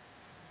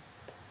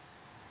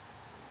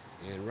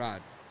 And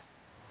Rod.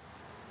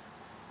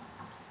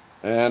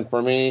 And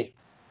for me,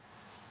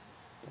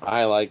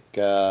 I like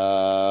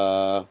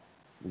the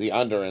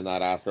under in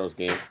that Astros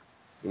game.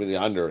 Give me the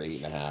under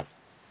 8.5.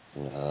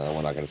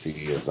 We're not going to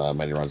see as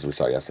many runs as we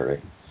saw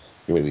yesterday.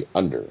 Give me the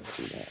under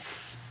 8.5.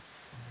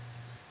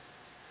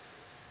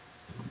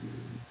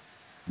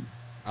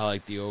 I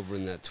like the over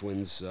in that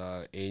Twins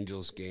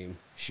Angels game.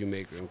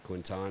 Shoemaker and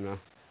Quintana.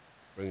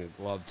 Bring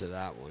a glove to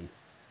that one.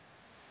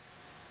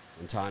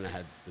 Quintana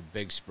had the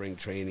big spring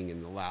training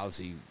and the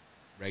lousy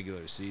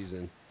regular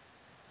season.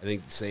 I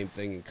think the same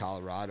thing in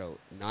Colorado.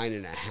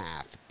 9.5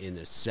 in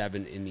a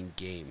 7-inning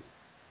game.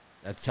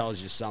 That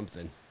tells you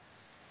something.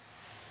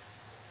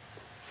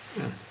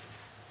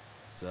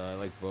 So I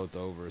like both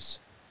overs.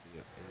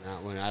 In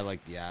that one, I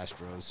like the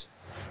Astros.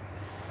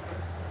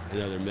 I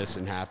know they're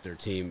missing half their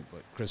team,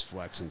 but Chris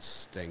Flexen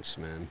stinks,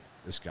 man.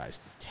 This guy's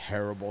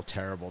terrible,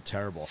 terrible,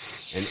 terrible.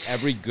 And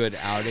every good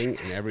outing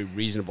and every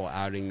reasonable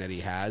outing that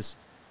he has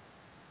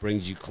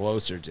brings you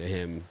closer to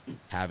him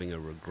having a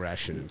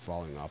regression and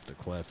falling off the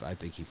cliff. I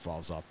think he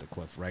falls off the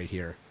cliff right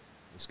here.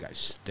 This guy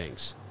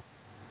stinks.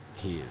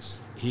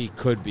 He's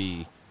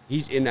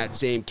in that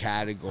same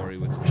category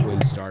with the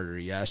Twins starter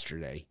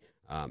yesterday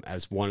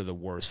as one of the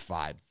worst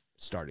 5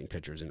 starting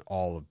pitchers in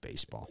all of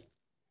baseball.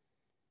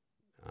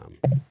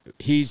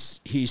 He's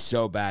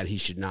so bad he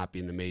should not be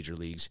in the major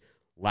leagues.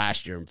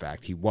 Last year, in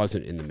fact, he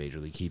wasn't in the major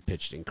league. He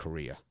pitched in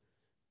Korea.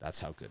 That's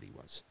how good he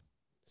was.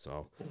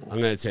 So I'm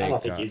going to take. I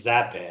don't think he's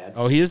that bad.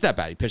 Oh, he is that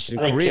bad. He pitched in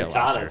Korea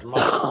last year.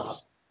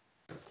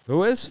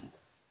 Who is?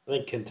 I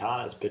think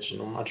Quintana's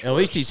pitching much. At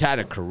least he's had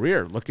a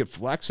career. Look at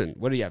Flexen.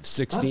 What do you have?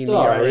 16 ERA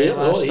right.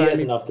 Well, he has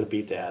enough to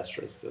beat the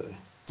Astros today.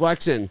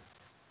 Flexen,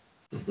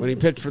 when he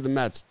pitched for the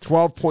Mets,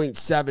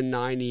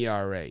 12.79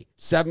 ERA,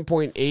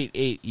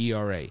 7.88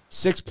 ERA,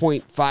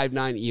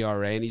 6.59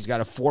 ERA, and he's got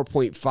a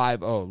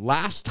 4.50.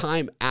 Last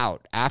time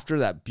out, after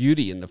that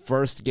beauty in the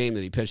first game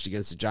that he pitched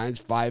against the Giants,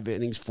 5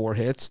 innings, 4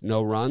 hits,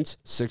 no runs,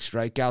 6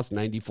 strikeouts,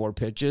 94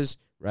 pitches,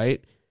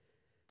 right?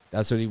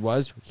 That's what he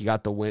was. He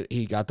got the win.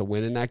 He got the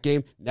win in that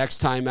game. Next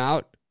time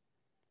out,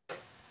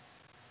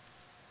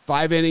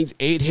 5 innings,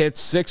 8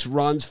 hits, 6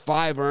 runs,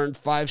 5 earned,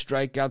 5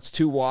 strikeouts,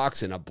 2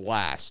 walks, and a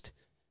blast.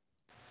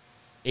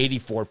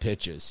 84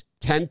 pitches.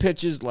 10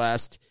 pitches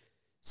less.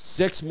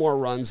 6 more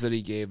runs that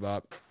he gave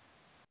up.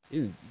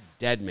 He's a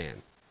dead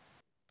man.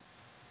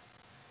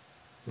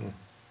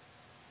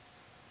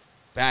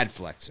 Bad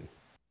Flexen.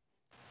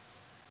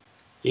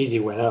 Easy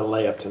win. A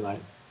layup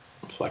tonight.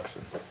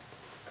 Flexen.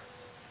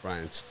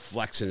 Brian's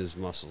flexing his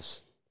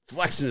muscles.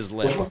 Flexing his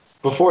lip.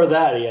 Before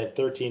that, he had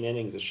 13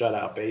 innings of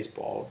shutout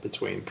baseball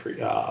between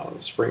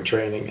spring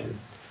training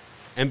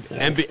and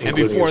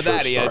before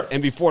that he had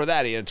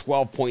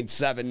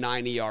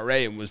 12.79 ERA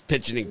and was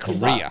pitching in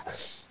Korea.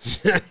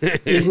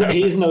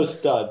 He's no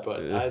stud,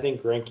 but I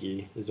think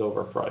Greinke is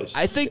overpriced.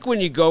 I think when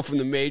you go from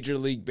the Major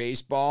League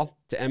Baseball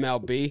to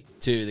MLB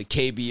to the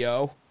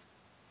KBO,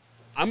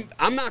 I'm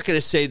not going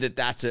to say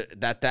that's a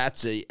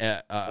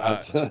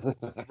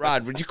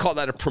Rod, would you call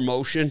that a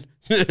promotion?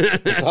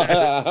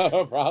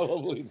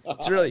 Probably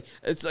not.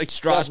 It's like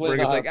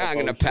Strasburg. It's like I'm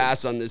going to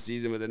pass on this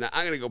season with it.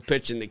 I'm going to go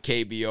pitch in the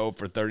KBO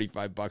for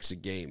 $35 a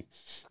game.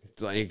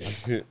 It's like,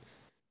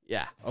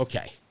 yeah,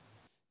 okay.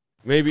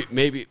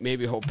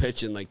 Maybe he'll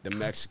pitch in like the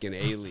Mexican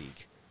A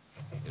League.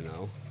 You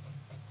know,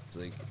 it's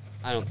like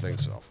I don't think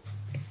so.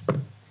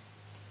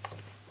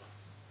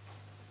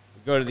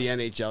 Go to the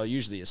NHL,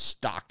 usually a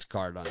stocked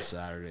card on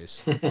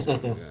Saturdays.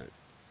 So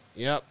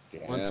yep.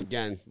 Yeah. Once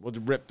again, we'll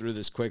rip through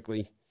this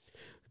quickly.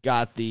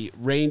 Got the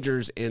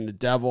Rangers and the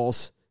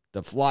Devils,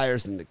 the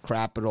Flyers and the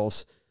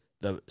Capitals,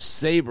 the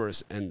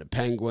Sabres and the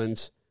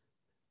Penguins,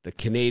 the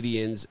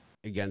Canadiens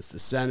against the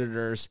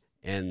Senators,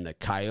 and the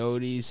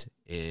Coyotes,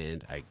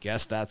 and I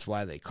guess that's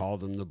why they call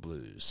them the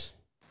Blues.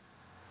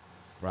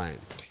 Brian.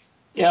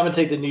 Yeah, I'm going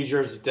to take the New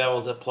Jersey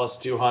Devils at plus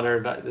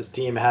 200. This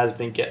team has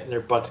been getting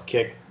their butts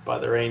kicked by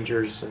the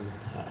Rangers, and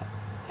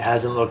it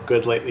hasn't looked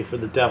good lately for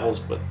the Devils,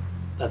 but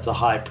that's a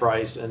high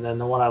price. And then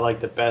the one I like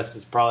the best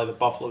is probably the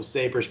Buffalo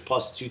Sabres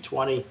plus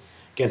 220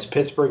 against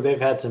Pittsburgh. They've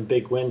had some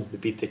big wins to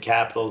beat the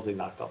Capitals. They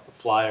knocked off the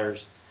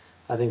Flyers.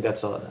 I think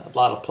that's a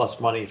lot of plus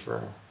money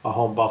for a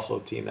home Buffalo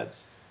team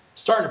that's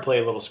starting to play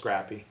a little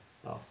scrappy.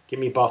 So give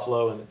me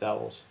Buffalo and the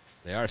Devils.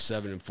 They are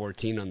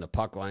 7-14 on the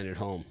puck line at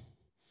home.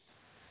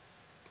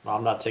 Well,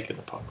 I'm not taking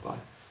the puck line.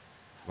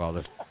 Well,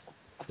 they're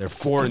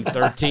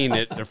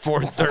 4-13. They're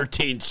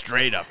 4-13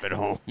 straight up at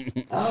home.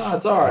 Oh,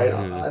 it's all right.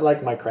 I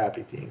like my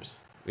crappy teams.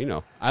 You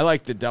know, I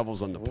like the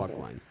Devils on the puck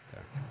line.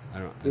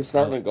 Who's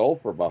starting a goal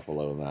for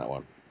Buffalo in that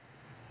one?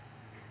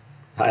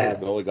 The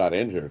goalie got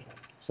injured,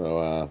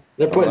 so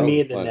they're putting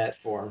me in the net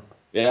for him.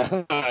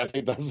 Yeah, I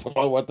think that's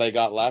what they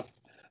got left.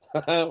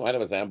 Might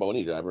have a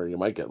Zamboni driver. You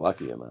might get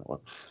lucky in that one.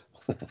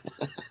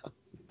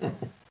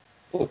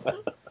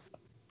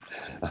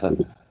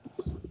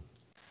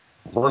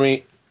 For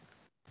me,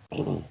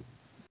 in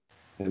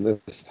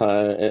this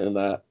time, in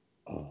that,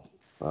 I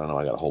don't know,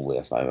 I got a whole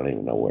list. I don't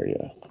even know where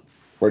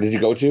did you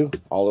go to?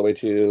 All the way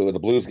to the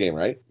Blues game,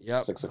 right?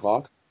 Yep. 6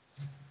 o'clock?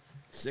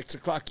 6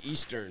 o'clock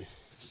Eastern.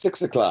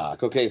 6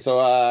 o'clock. Okay,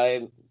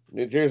 so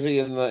New Jersey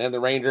and the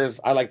Rangers.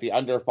 I like the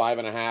under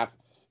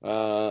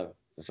 5.5.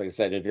 Like I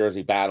said, New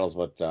Jersey battles,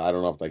 but I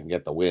don't know if they can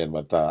get the win.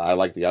 But I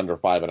like the under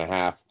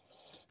 5.5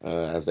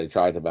 as they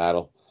try to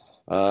battle.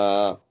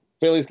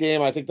 Phillies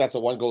game. I think that's a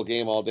 1-goal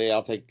game all day.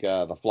 I'll take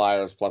the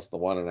Flyers plus the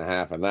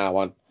 1.5 in that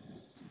one.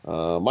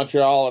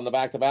 Montreal in the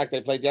back-to-back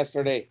they played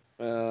yesterday.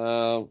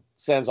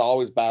 Sens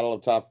always battle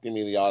them tough. Give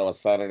me the Ottawa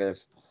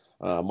Senators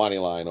money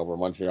line over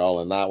Montreal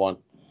in that one.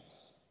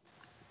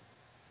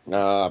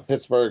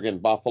 Pittsburgh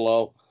and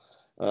Buffalo.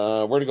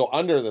 We're going to go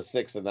under the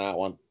 6 in that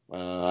one.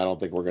 I don't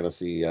think we're going to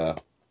see a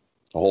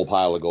whole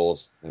pile of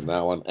goals in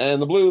that one.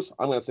 And the Blues,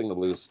 I'm going to sing the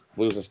Blues.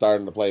 Blues are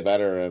starting to play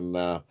better,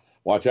 and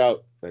watch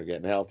out. They're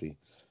getting healthy.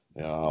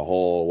 A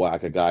whole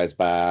whack of guys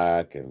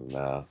back and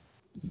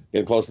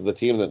getting close to the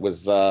team that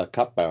was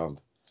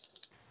cup-bound.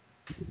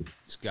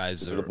 These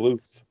guys are... The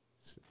Blues.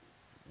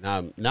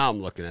 Now I'm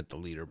looking at the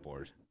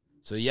leaderboard.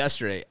 So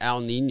yesterday, Al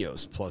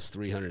Nino's plus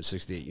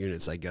 368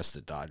 units. I guess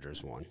the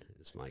Dodgers won,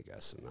 is my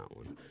guess in that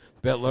one.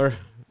 Bittler,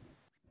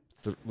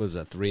 was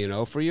that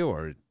 3-0 for you,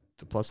 or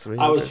the plus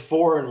 300? I was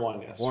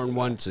 4-1 yesterday.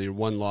 4-1, so your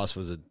one loss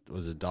was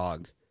a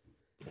dog,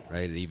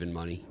 right, at even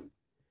money.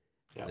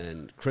 Yeah.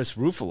 And Chris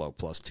Ruffalo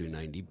plus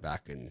 290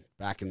 back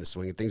in the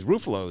swing of things.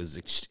 Ruffalo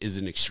is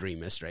an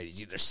extremist, right?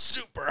 He's either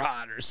super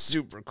hot or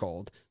super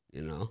cold.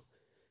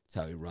 That's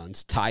how he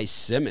runs. Ty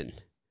Simon,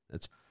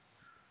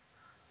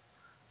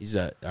 he's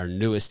our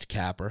newest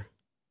capper.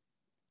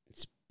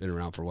 He's been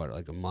around for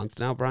like a month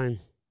now,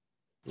 Brian?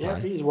 Yeah,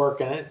 he's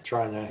working it,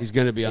 trying to. He's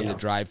going to be on the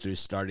drive-through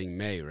starting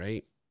May,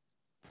 right?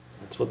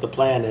 That's what the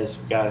plan is.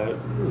 We've got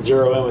to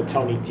zero in with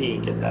Tony T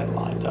and get that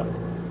lined up.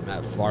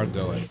 Matt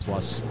Fargo at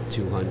plus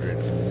 200.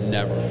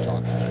 Never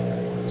talked to that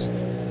guy once.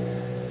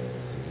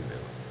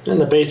 And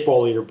the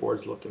baseball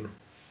leaderboard's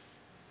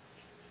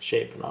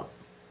shaping up.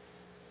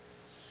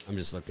 I'm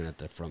just looking at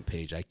the front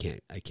page. I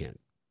can't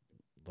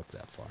look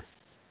that far.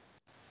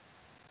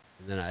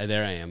 And then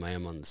there I am. I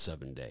am on the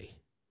 7-day.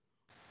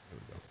 There we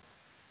go.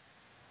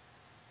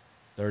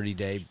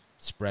 30-day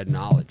spread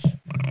knowledge.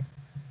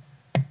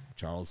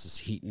 Charles is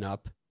heating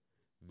up.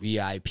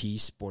 VIP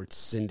Sports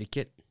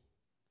Syndicate.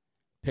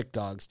 Pick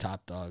Dogs,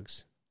 Top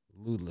Dogs,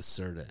 Lou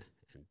Lacerda,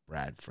 and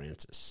Brad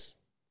Francis.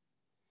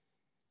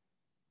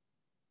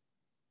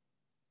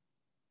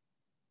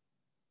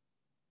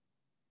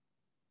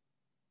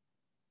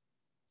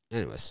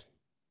 Anyways,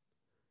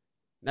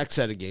 next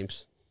set of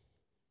games.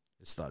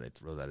 Just thought I'd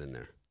throw that in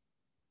there.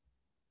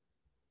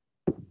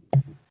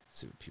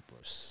 See what people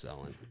are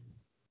selling.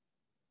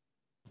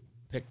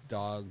 Pick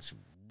Dogs,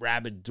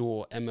 Rabid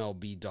Duel,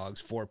 MLB Dogs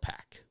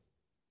 4-pack.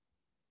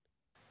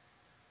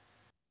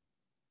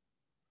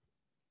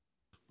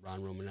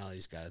 Ron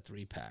Romanelli's got a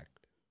 3-pack.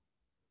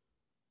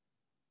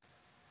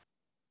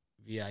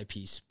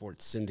 VIP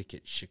Sports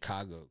Syndicate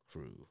Chicago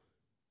Crew.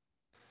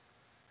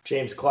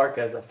 James Clark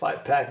has a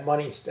 5-pack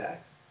money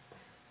stack.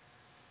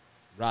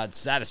 Rod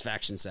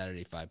Satisfaction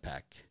Saturday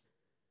 5-pack.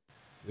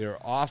 We are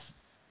off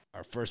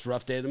our first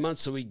rough day of the month,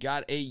 so we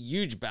got a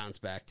huge bounce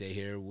back day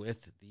here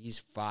with these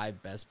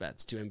 5 best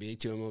bets. 2 NBA,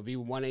 2 MLB,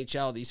 1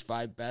 HL. These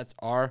 5 bets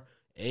are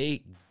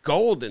a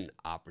golden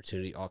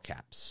opportunity, all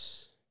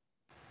caps.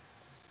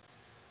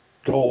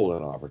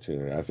 Golden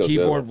opportunity. I feel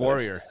Keyboard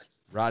warrior,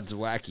 Rod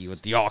Zawacki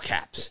with the all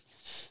caps.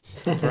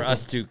 For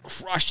us to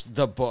crush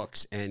the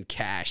books and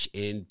cash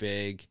in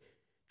big.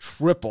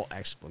 Triple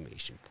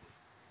exclamation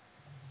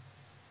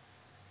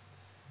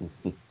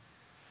point.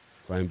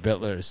 Brian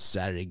Bittler's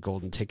Saturday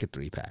golden ticket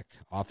 3-pack.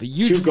 Off a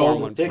huge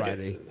form on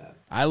Friday.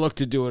 I look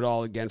to do it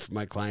all again for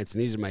my clients,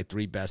 and these are my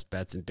 3 best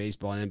bets in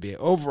baseball and NBA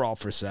overall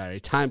for Saturday.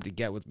 Time to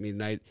get with me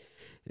tonight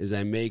as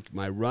I make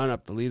my run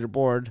up the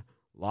leaderboard,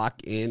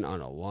 lock in on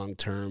a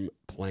long-term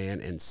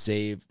plan, and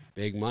save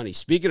big money.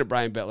 Speaking of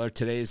Brian Bittler,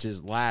 today is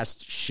his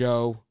last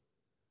show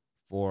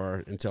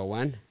for until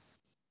when?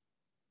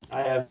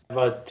 I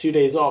have 2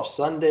 days off,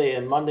 Sunday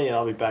and Monday, and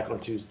I'll be back on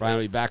Tuesday. Brian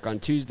will be back on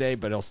Tuesday,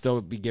 but he'll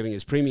still be giving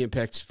his premium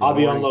picks. I'll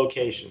be on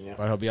location, yeah.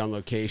 But he'll be on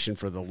location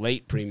for the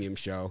late premium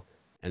show,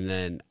 and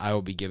then I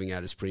will be giving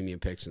out his premium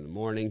picks in the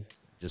morning.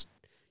 Just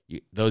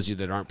those of you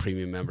that aren't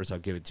premium members, I'll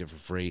give it to you for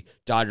free.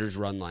 Dodgers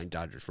run line,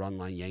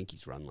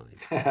 Yankees run line.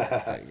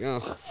 There you go.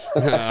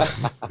 No,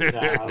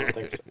 I don't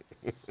think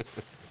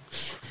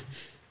so.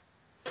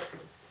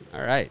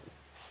 All right.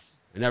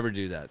 I never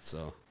do that,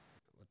 so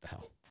what the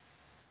hell?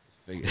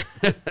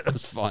 That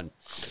was fun.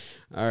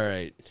 All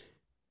right.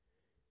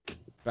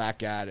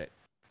 Back at it.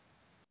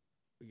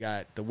 We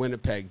got the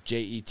Winnipeg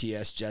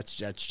Jets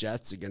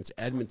Jets against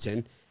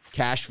Edmonton.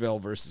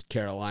 Cashville versus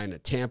Carolina.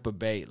 Tampa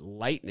Bay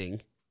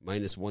Lightning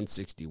minus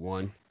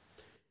 161.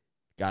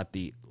 Got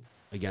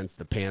against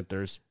the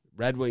Panthers.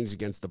 Red Wings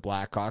against the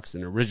Blackhawks,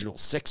 an original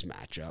 6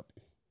 matchup.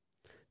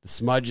 The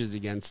Smudges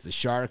against the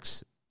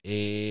Sharks.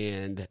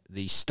 And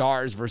the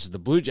Stars versus the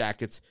Blue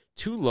Jackets.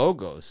 2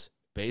 logos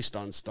based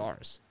on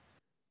stars.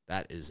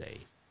 That is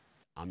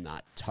I'm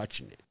not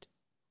touching it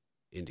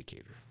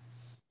indicator.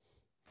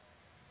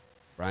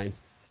 Brian?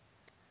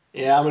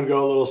 Yeah, I'm going to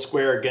go a little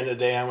square again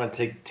today. I'm going to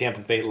take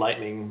Tampa Bay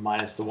Lightning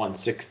minus the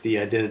 160.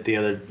 I did it the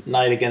other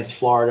night against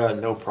Florida,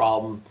 no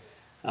problem.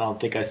 I don't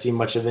think I see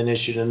much of an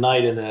issue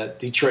tonight in the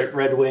Detroit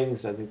Red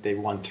Wings. I think they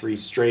won 3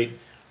 straight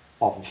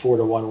off a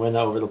 4-1 win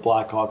over the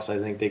Blackhawks. I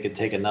think they could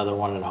take another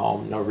one at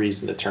home. No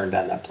reason to turn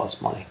down that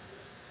plus money.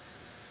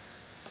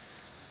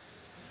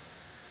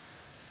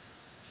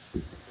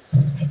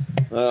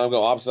 I'll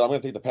go opposite. I'm going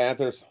to take the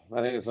Panthers.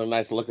 I think it's a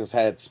nice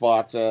look-ahead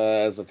spot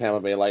as the Tampa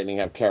Bay Lightning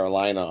have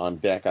Carolina on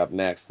deck up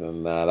next,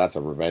 and that's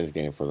a revenge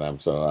game for them.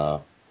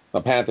 So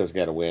the Panthers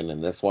get a win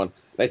in this one.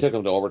 They took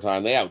them to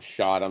overtime. They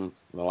outshot them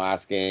in the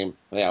last game.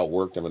 They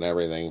outworked them and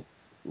everything.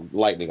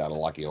 Lightning got a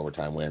lucky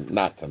overtime win.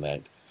 Not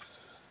tonight.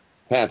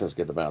 Panthers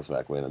get the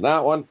bounce-back win in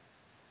that one.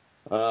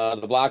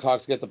 The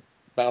Blackhawks get the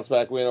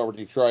bounce-back win over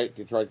Detroit.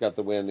 Detroit got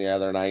the win the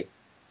other night.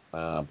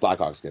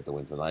 Blackhawks get the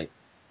win tonight.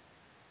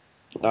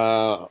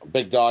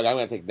 Big dog. I'm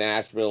going to take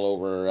Nashville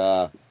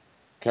over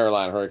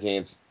Carolina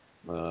Hurricanes.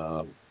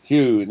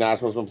 Huge.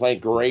 Nashville's been playing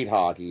great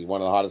hockey.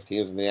 One of the hottest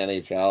teams in the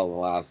NHL in the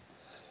last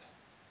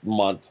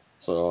month.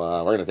 So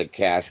we're going to take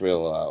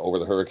Nashville over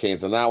the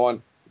Hurricanes in that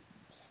one.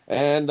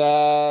 And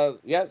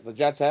yes, the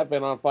Jets have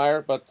been on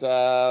fire, but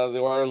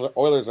the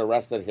Oilers are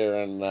rested here,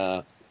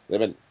 and they've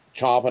been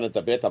chomping at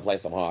the bit to play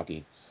some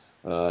hockey.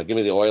 Give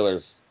me the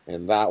Oilers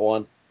in that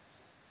one.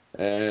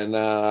 And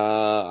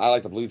I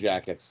like the Blue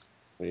Jackets.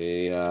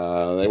 They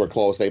were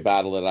close. They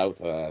battled it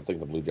out. I think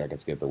the Blue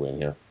Jackets get the win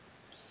here.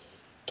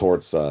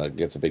 Torts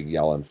gets a big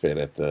yelling fit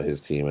at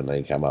his team, and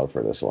they come out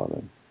for this one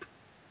and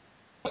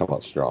come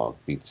out strong,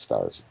 beat the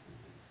Stars.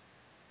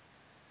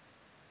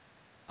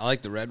 I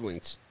like the Red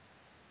Wings.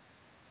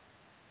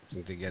 I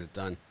think they get it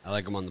done. I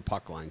like them on the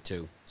puck line,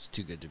 too. It's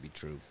too good to be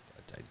true,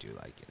 but I do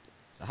like it.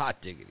 It's a hot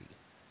diggity.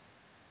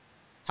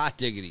 Hot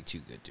diggity,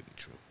 too good to be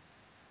true.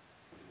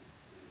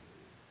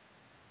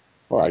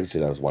 Well, I can see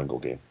that as a one-goal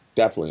game.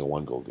 Definitely a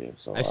one-goal game.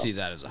 So I see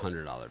that as a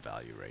 $100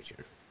 value right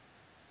here.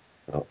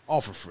 Oh. All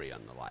for free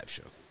on the live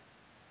show.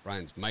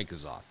 Brian's mic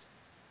is off.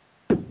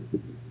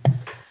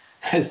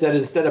 I said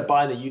instead of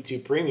buying the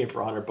YouTube Premium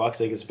for $100,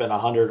 they could spend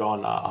 $100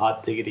 on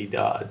hot diggity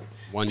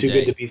one too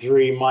day. Good to be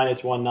three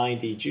minus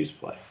 190 juice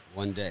play.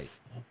 One day,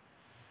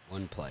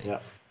 one play. Yeah.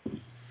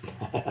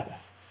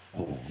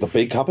 The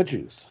big cup of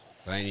juice.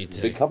 But I need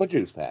to big cup of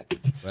juice pack.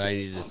 But I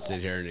need to sit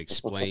here and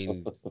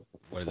explain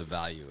where the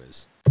value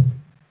is.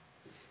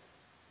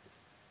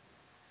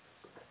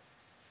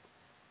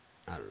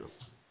 I don't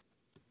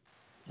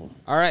know.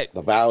 All right.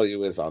 The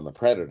value is on the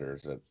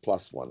Predators at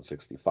plus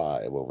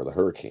 165 over the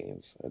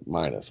Hurricanes at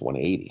minus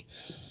 180.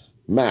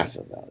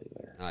 Massive value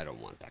there. I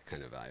don't want that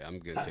kind of value. I'm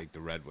going to take the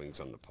Red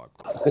Wings on the puck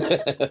line.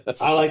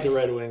 I like the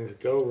Red Wings.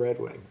 Go Red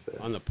Wings.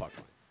 On the puck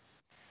line.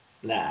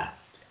 Nah,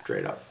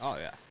 straight up. Oh,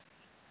 yeah.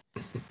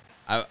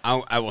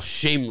 I will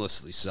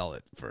shamelessly sell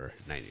it for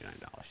 $99.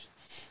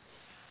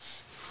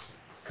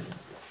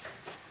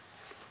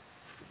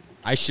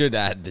 I should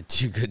add the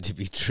too good to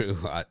be true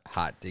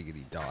hot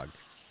diggity dog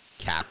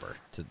capper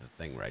to the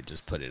thing where I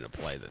just put in a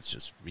play that's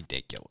just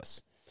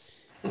ridiculous.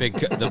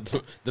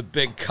 The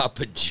big cup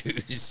of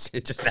juice.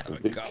 Just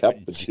have a cup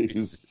of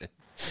juice.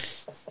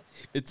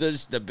 It's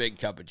just a big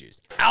cup of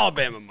juice.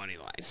 Alabama money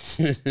line.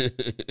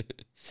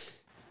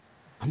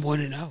 I'm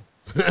 1-0.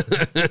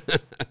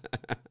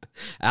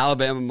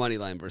 Alabama money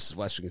line versus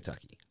Western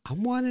Kentucky.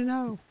 I'm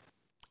 1-0.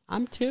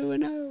 I'm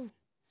 2-0.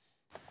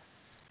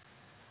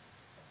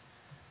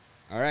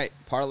 All right,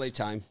 parlay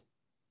time.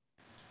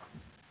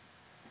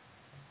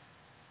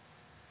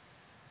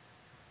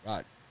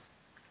 Right.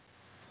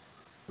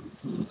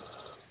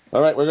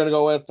 All right, we're going to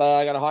go with,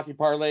 I got a hockey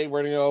parlay.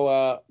 We're going to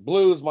go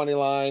Blues money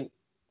line,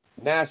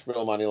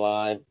 Nashville money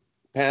line,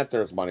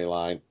 Panthers money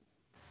line.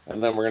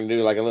 And then we're going to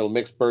do like a little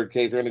mixed bird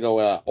cage. We're going to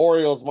go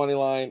Orioles money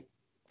line,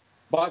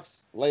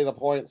 Bucks lay the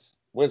points,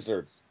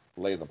 Wizards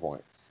lay the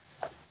points.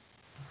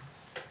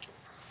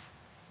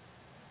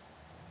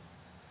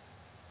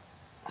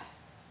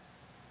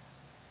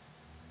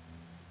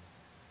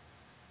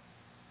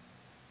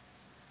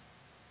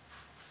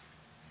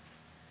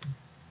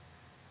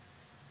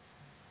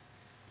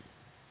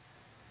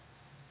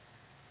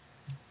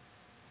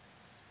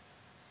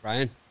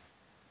 Brian?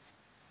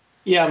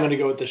 Yeah, I'm going to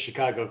go with the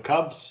Chicago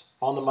Cubs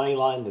on the money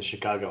line, the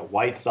Chicago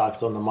White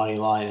Sox on the money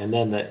line, and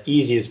then the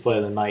easiest play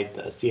of the night,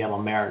 the Seattle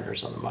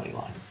Mariners on the money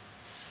line.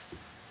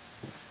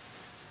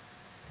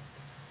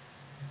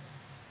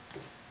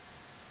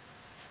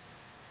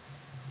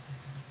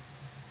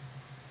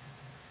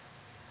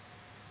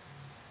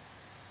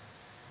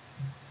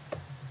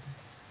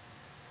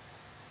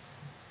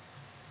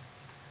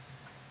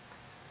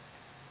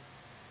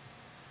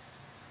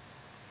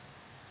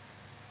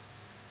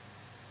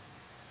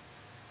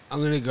 I'm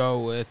going to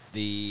go with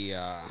the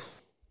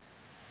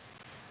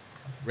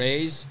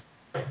Rays,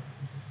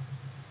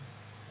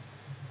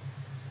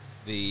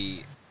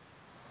 the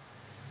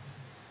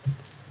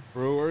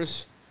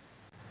Brewers,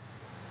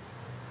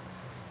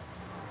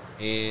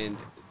 and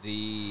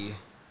the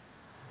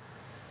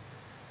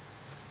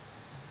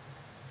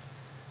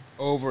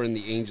over in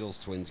the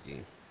Angels-Twins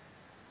game.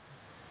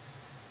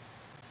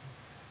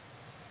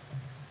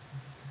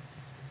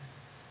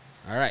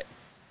 All right.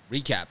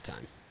 Recap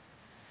time.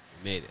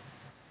 We made it.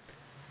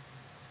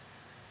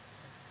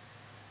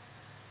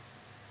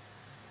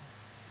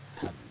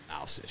 I have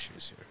mouse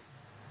issues here.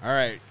 All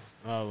right.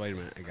 Oh, wait a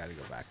minute. I got to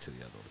go back to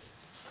the other one.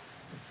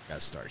 Got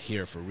to start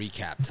here for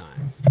recap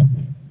time.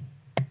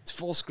 It's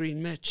full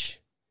screen Mitch.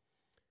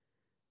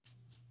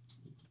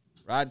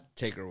 Rod,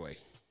 take her away.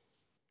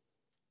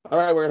 All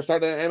right, we're going to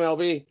start at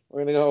MLB.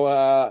 We're going to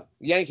go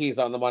Yankees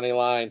on the money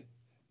line,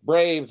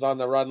 Braves on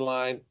the run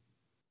line,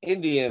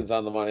 Indians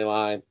on the money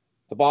line,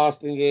 the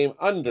Boston game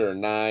under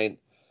 9,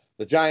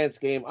 the Giants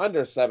game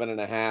under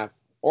 7.5,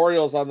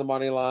 Orioles on the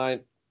money line,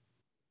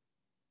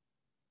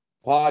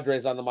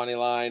 Padres on the money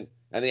line,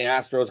 and the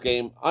Astros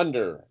game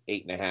under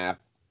 8.5.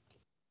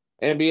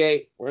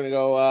 NBA, we're going to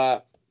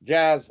go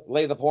Jazz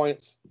lay the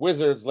points,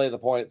 Wizards lay the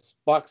points,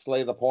 Bucks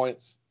lay the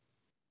points,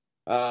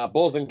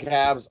 Bulls and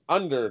Cavs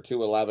under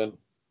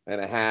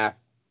 211.5.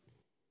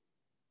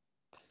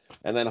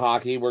 And then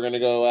hockey, we're going to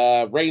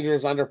go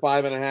Rangers under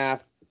 5.5.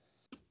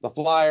 The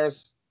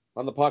Flyers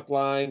on the puck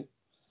line,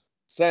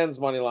 Sens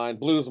money line,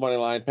 Blues money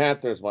line,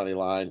 Panthers money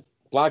line,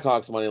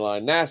 Blackhawks money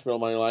line, Nashville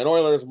money line,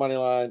 Oilers money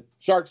line,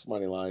 Sharks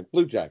money line,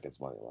 Blue Jackets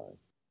money line.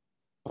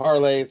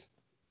 Parlays,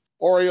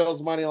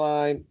 Orioles money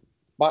line,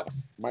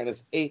 Bucks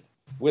 -8,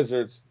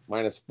 Wizards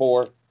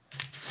 -4.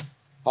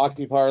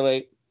 Hockey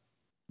parlay,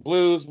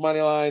 Blues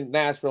money line,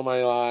 Nashville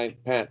money line,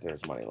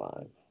 Panthers money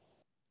line.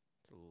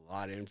 A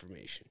lot of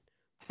information.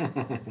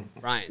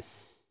 Brian.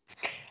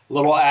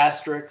 Little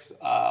asterisks.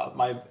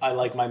 I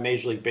like my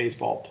Major League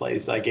Baseball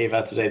plays I gave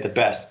out today the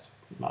best.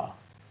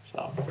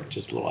 So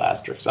just a little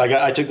asterisk.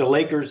 I took the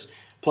Lakers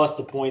plus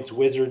the points,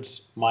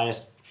 Wizards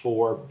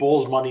 -4,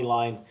 Bulls money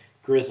line,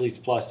 Grizzlies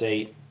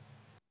 +8.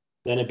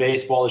 Then in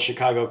baseball, the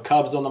Chicago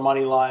Cubs on the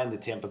money line, the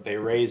Tampa Bay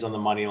Rays on the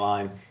money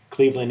line,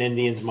 Cleveland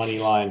Indians money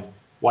line,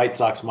 White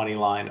Sox money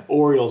line,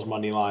 Orioles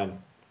money line,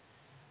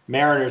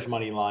 Mariners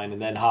money line,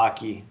 and then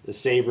hockey, the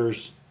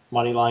Sabres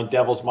money line,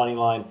 Devils money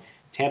line,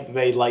 Tampa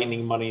Bay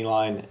Lightning money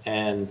line,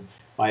 and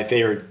my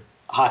favorite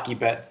hockey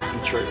bet,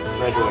 Detroit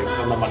Red Wings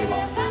on the money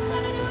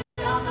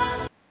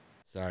line.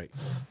 Sorry.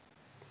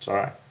 It's all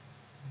right.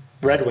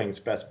 Red Wings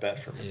best bet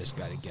for me. I just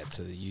got to get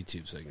to the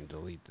YouTube so I can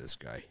delete this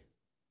guy.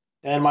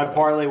 And my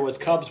parlay was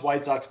Cubs,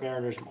 White Sox,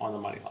 Mariners on the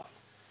money line.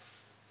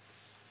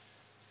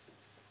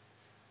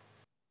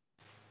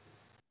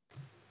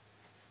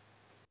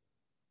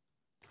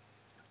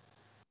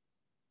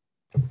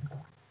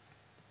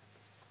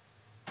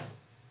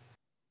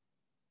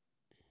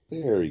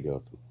 There you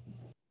go.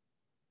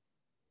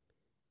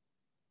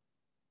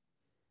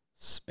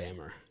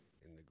 Spammer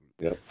in the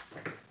group.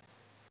 Yep.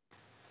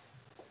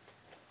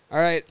 All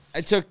right.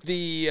 I took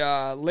the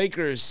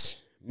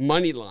Lakers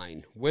money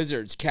line,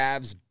 Wizards,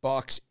 Cavs,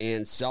 Bucks,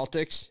 and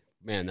Celtics.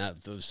 Man,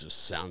 those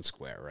just sound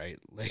square, right?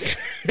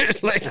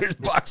 Lakers,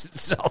 Bucks, and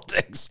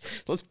Celtics.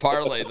 Let's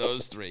parlay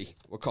those three.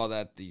 We'll call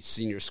that the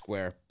senior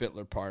square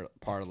Bittler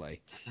parlay.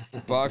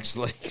 Bucks,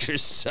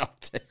 Lakers,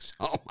 Celtics.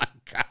 Oh, my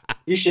God.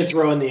 You should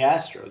throw in the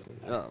Astros in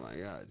there. Oh, my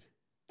God.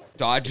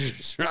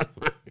 Dodgers,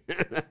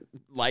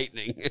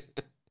 Lightning,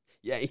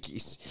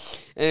 Yankees.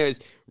 Anyways,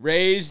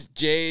 Rays,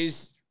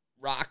 Jays,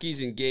 Rockies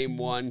in game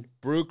 1,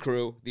 Brew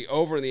Crew, the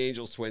over in the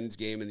Angels-Twins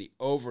game, and the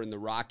over in the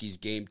Rockies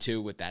game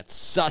 2 with that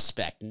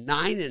suspect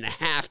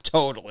 9.5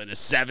 total in a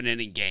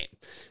 7-inning game.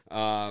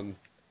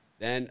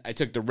 Then I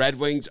took the Red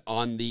Wings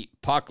on the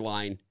puck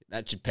line.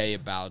 That should pay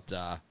about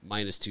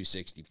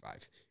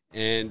 -265.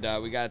 And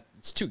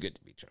it's too good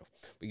to be true.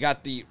 We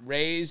got the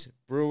Rays,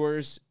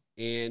 Brewers,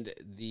 and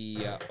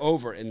the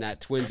over in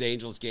that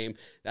Twins-Angels game.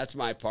 That's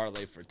my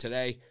parlay for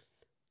today.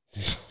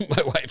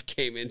 My wife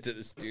came into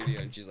the studio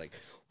and she's like,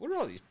 what are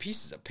all these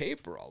pieces of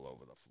paper all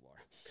over the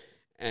floor?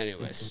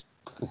 Anyways.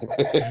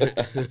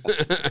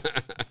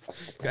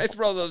 Can I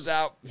throw those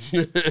out?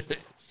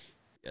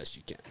 Yes,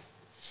 you can.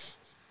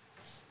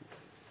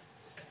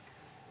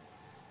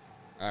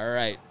 All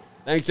right.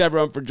 Thanks,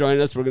 everyone, for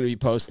joining us. We're going to be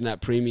posting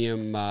that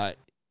premium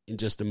in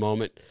just a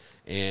moment.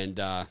 And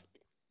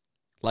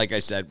like I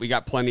said, we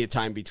got plenty of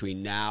time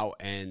between now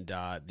and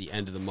the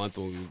end of the month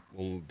when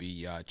we'll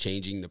be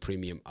changing the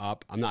premium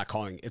up. I'm not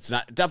calling it's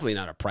definitely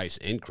not a price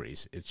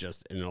increase. It's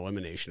just an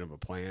elimination of a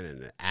plan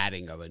and an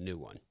adding of a new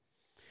one.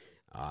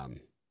 And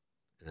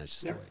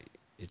that's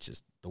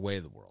just the way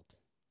of the world.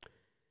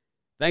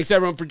 Thanks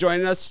everyone for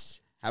joining us.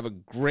 Have a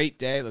great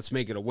day. Let's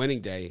make it a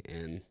winning day.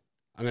 And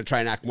I'm going to try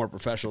and act more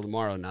professional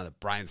tomorrow now that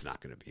Brian's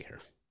not going to be here.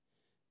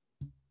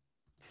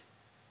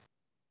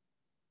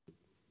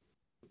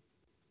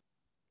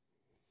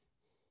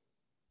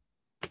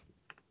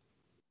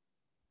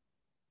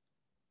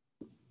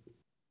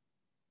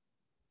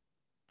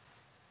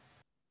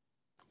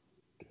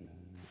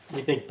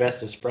 You think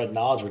Best of Spread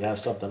Knowledge would have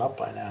something up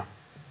by now?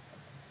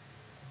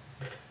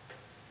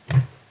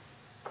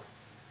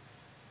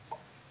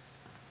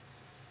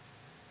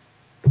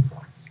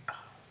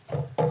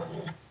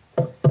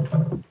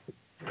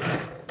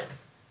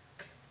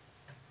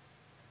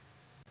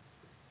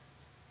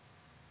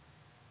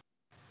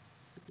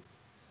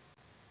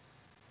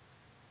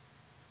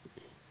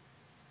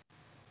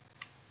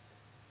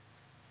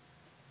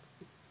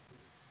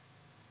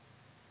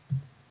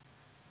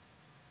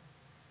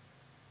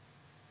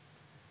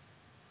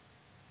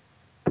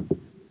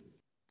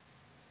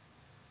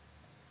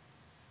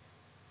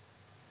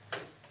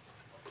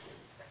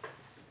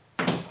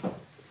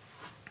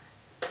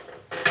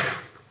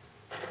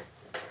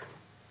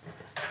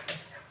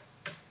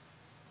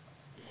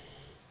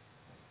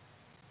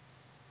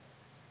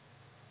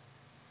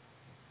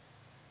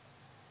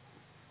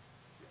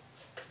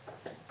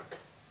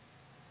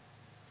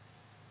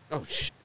 Oh,